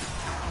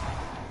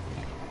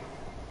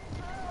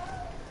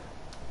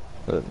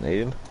 Was it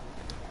nade?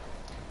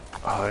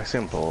 Oh, I see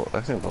him bolt.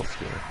 I see him bolt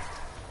here.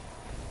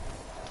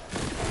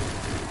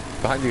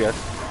 Behind you guys.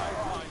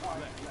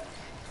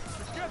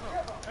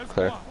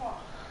 Clear.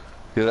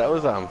 Yeah, that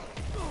was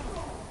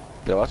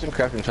yeah, watching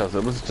crafting shots,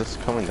 it was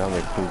just coming down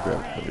like blue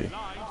grab heavy.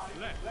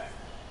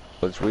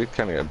 Which we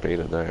kinda got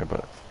baited there,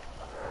 but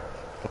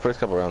the first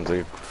couple rounds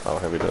they how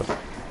heavy does.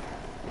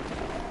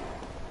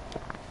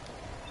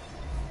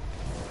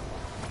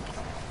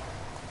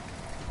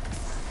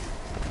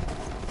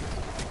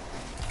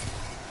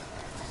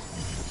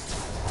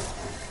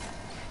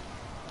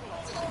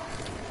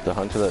 The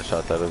hunter that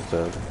shot that is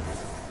dead.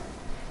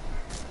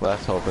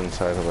 Last hope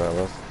inside of that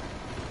was.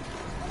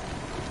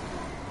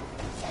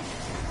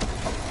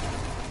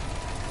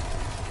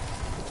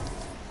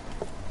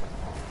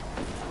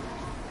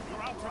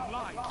 You're out of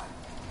line.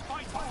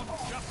 Fight on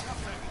just a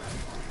second.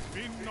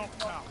 Been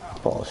knocked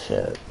out.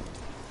 Bullshit.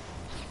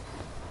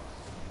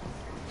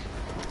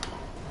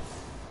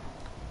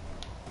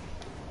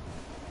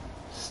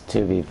 It's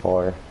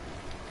 2v4.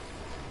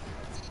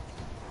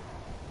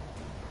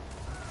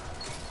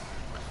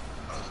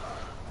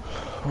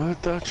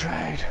 What the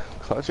trade?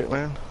 Clutch it,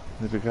 man.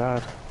 Look at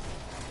God.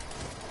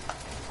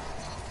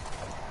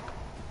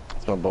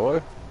 It's my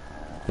boy.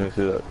 You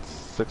see that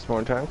 6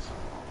 more times?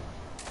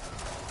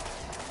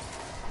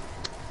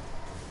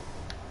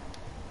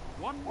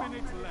 1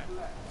 minute left.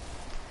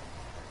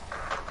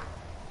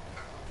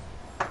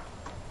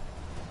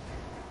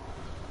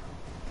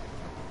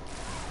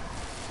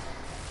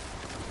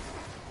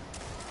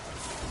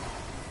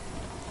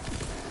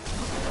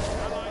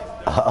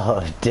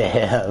 Oh,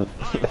 damn.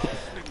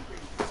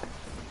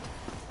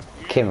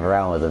 Came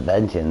around with a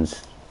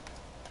vengeance.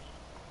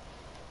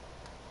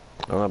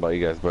 I don't know about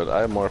you guys, but I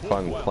have more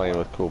fun playing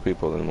with cool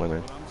people than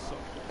winning.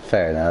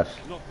 Fair enough.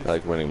 I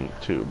like winning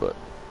too, but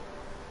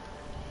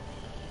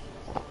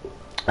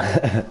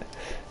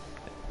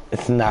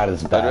It's not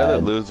as I'd rather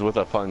bad. lose with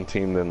a fun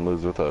team than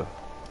lose with a,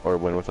 or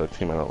win with a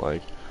team I don't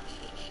like.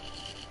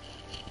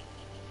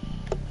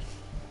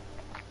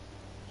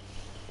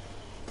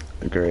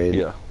 Agreed.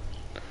 Yeah,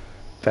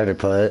 Better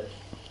put.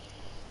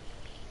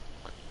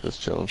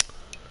 just chilling.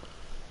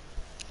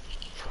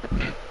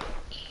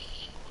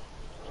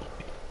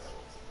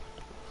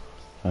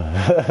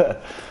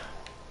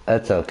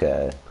 That's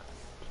okay.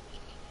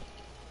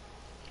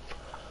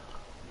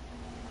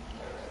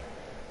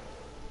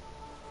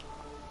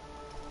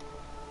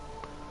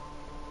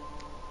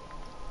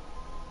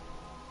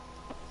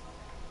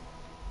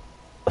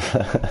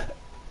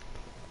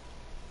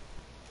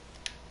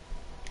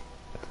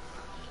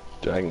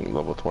 Dragon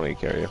level 20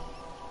 carry you.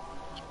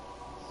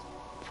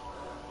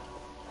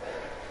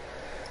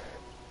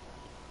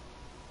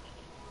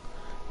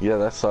 Yeah,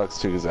 that sucks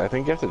too, because I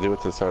think you have to do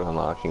it to start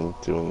unlocking,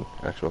 doing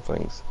actual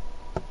things.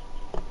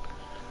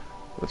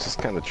 Which is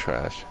kind of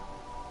trash.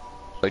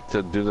 Like,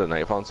 to do the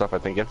Nightfall and stuff, I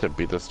think you have to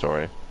beat the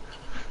story.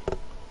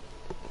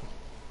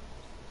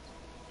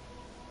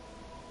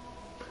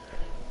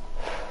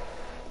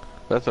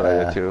 That's what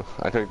I did too.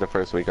 I took the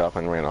first week off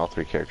and ran all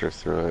 3 characters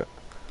through it.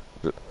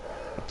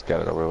 Let's get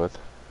it over with.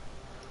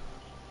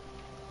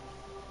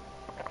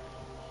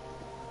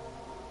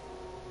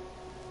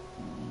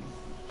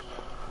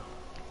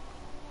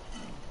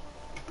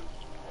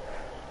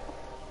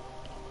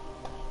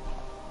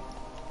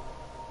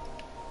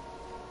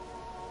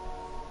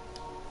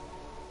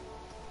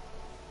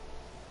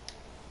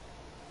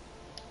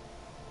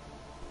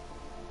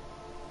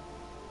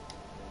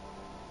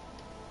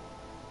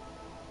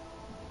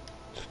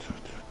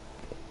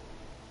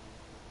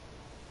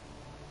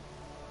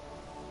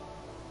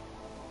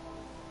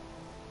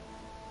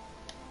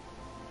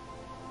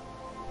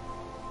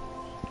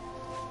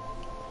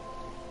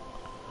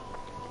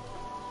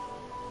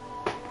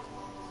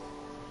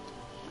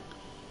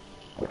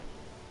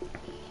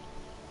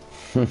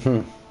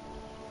 I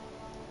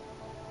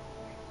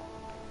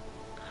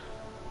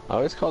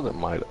always called it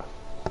Mida.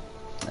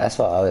 That's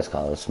what I always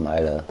call it,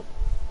 Smida.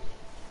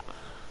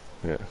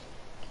 Yeah.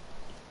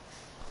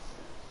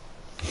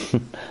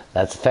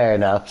 That's fair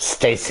enough.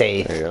 Stay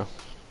safe. There you go.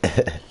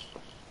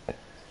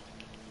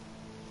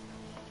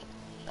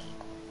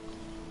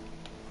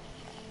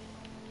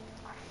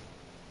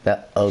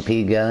 The OP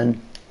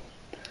gun.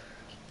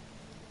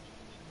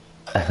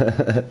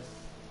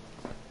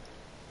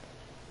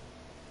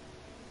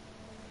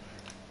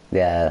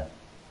 Yeah.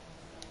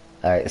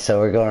 Alright, so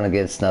we're going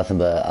against nothing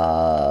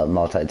but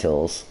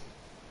multi-tools.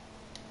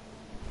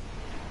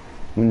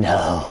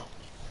 No.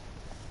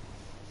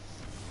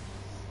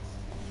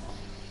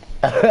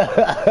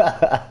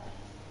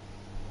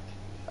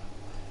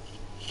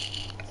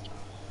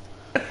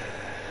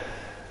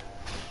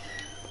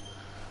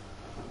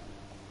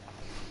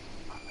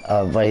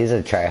 But he's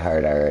a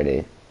tryhard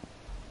already.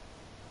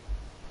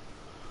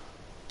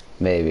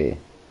 Maybe.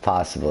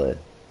 Possibly.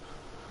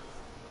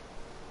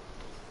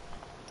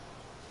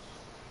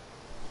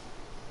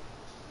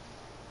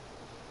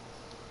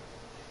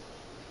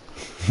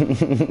 I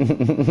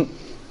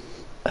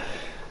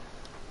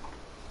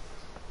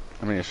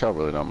mean, your shot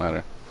really don't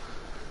matter.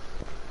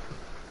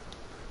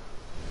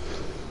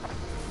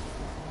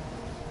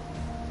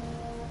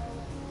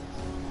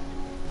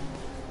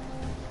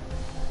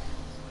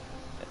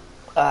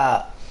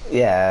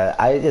 Yeah,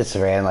 I just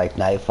ran like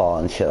Nightfall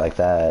and shit like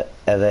that.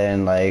 And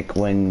then like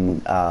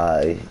when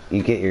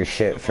you get your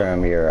shit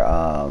from your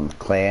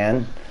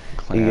clan,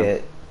 you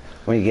get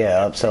when you get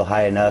up so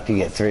high enough, you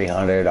get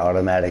 300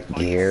 automatic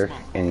gear,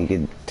 and you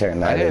can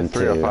turn I that hit into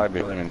 305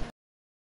 before even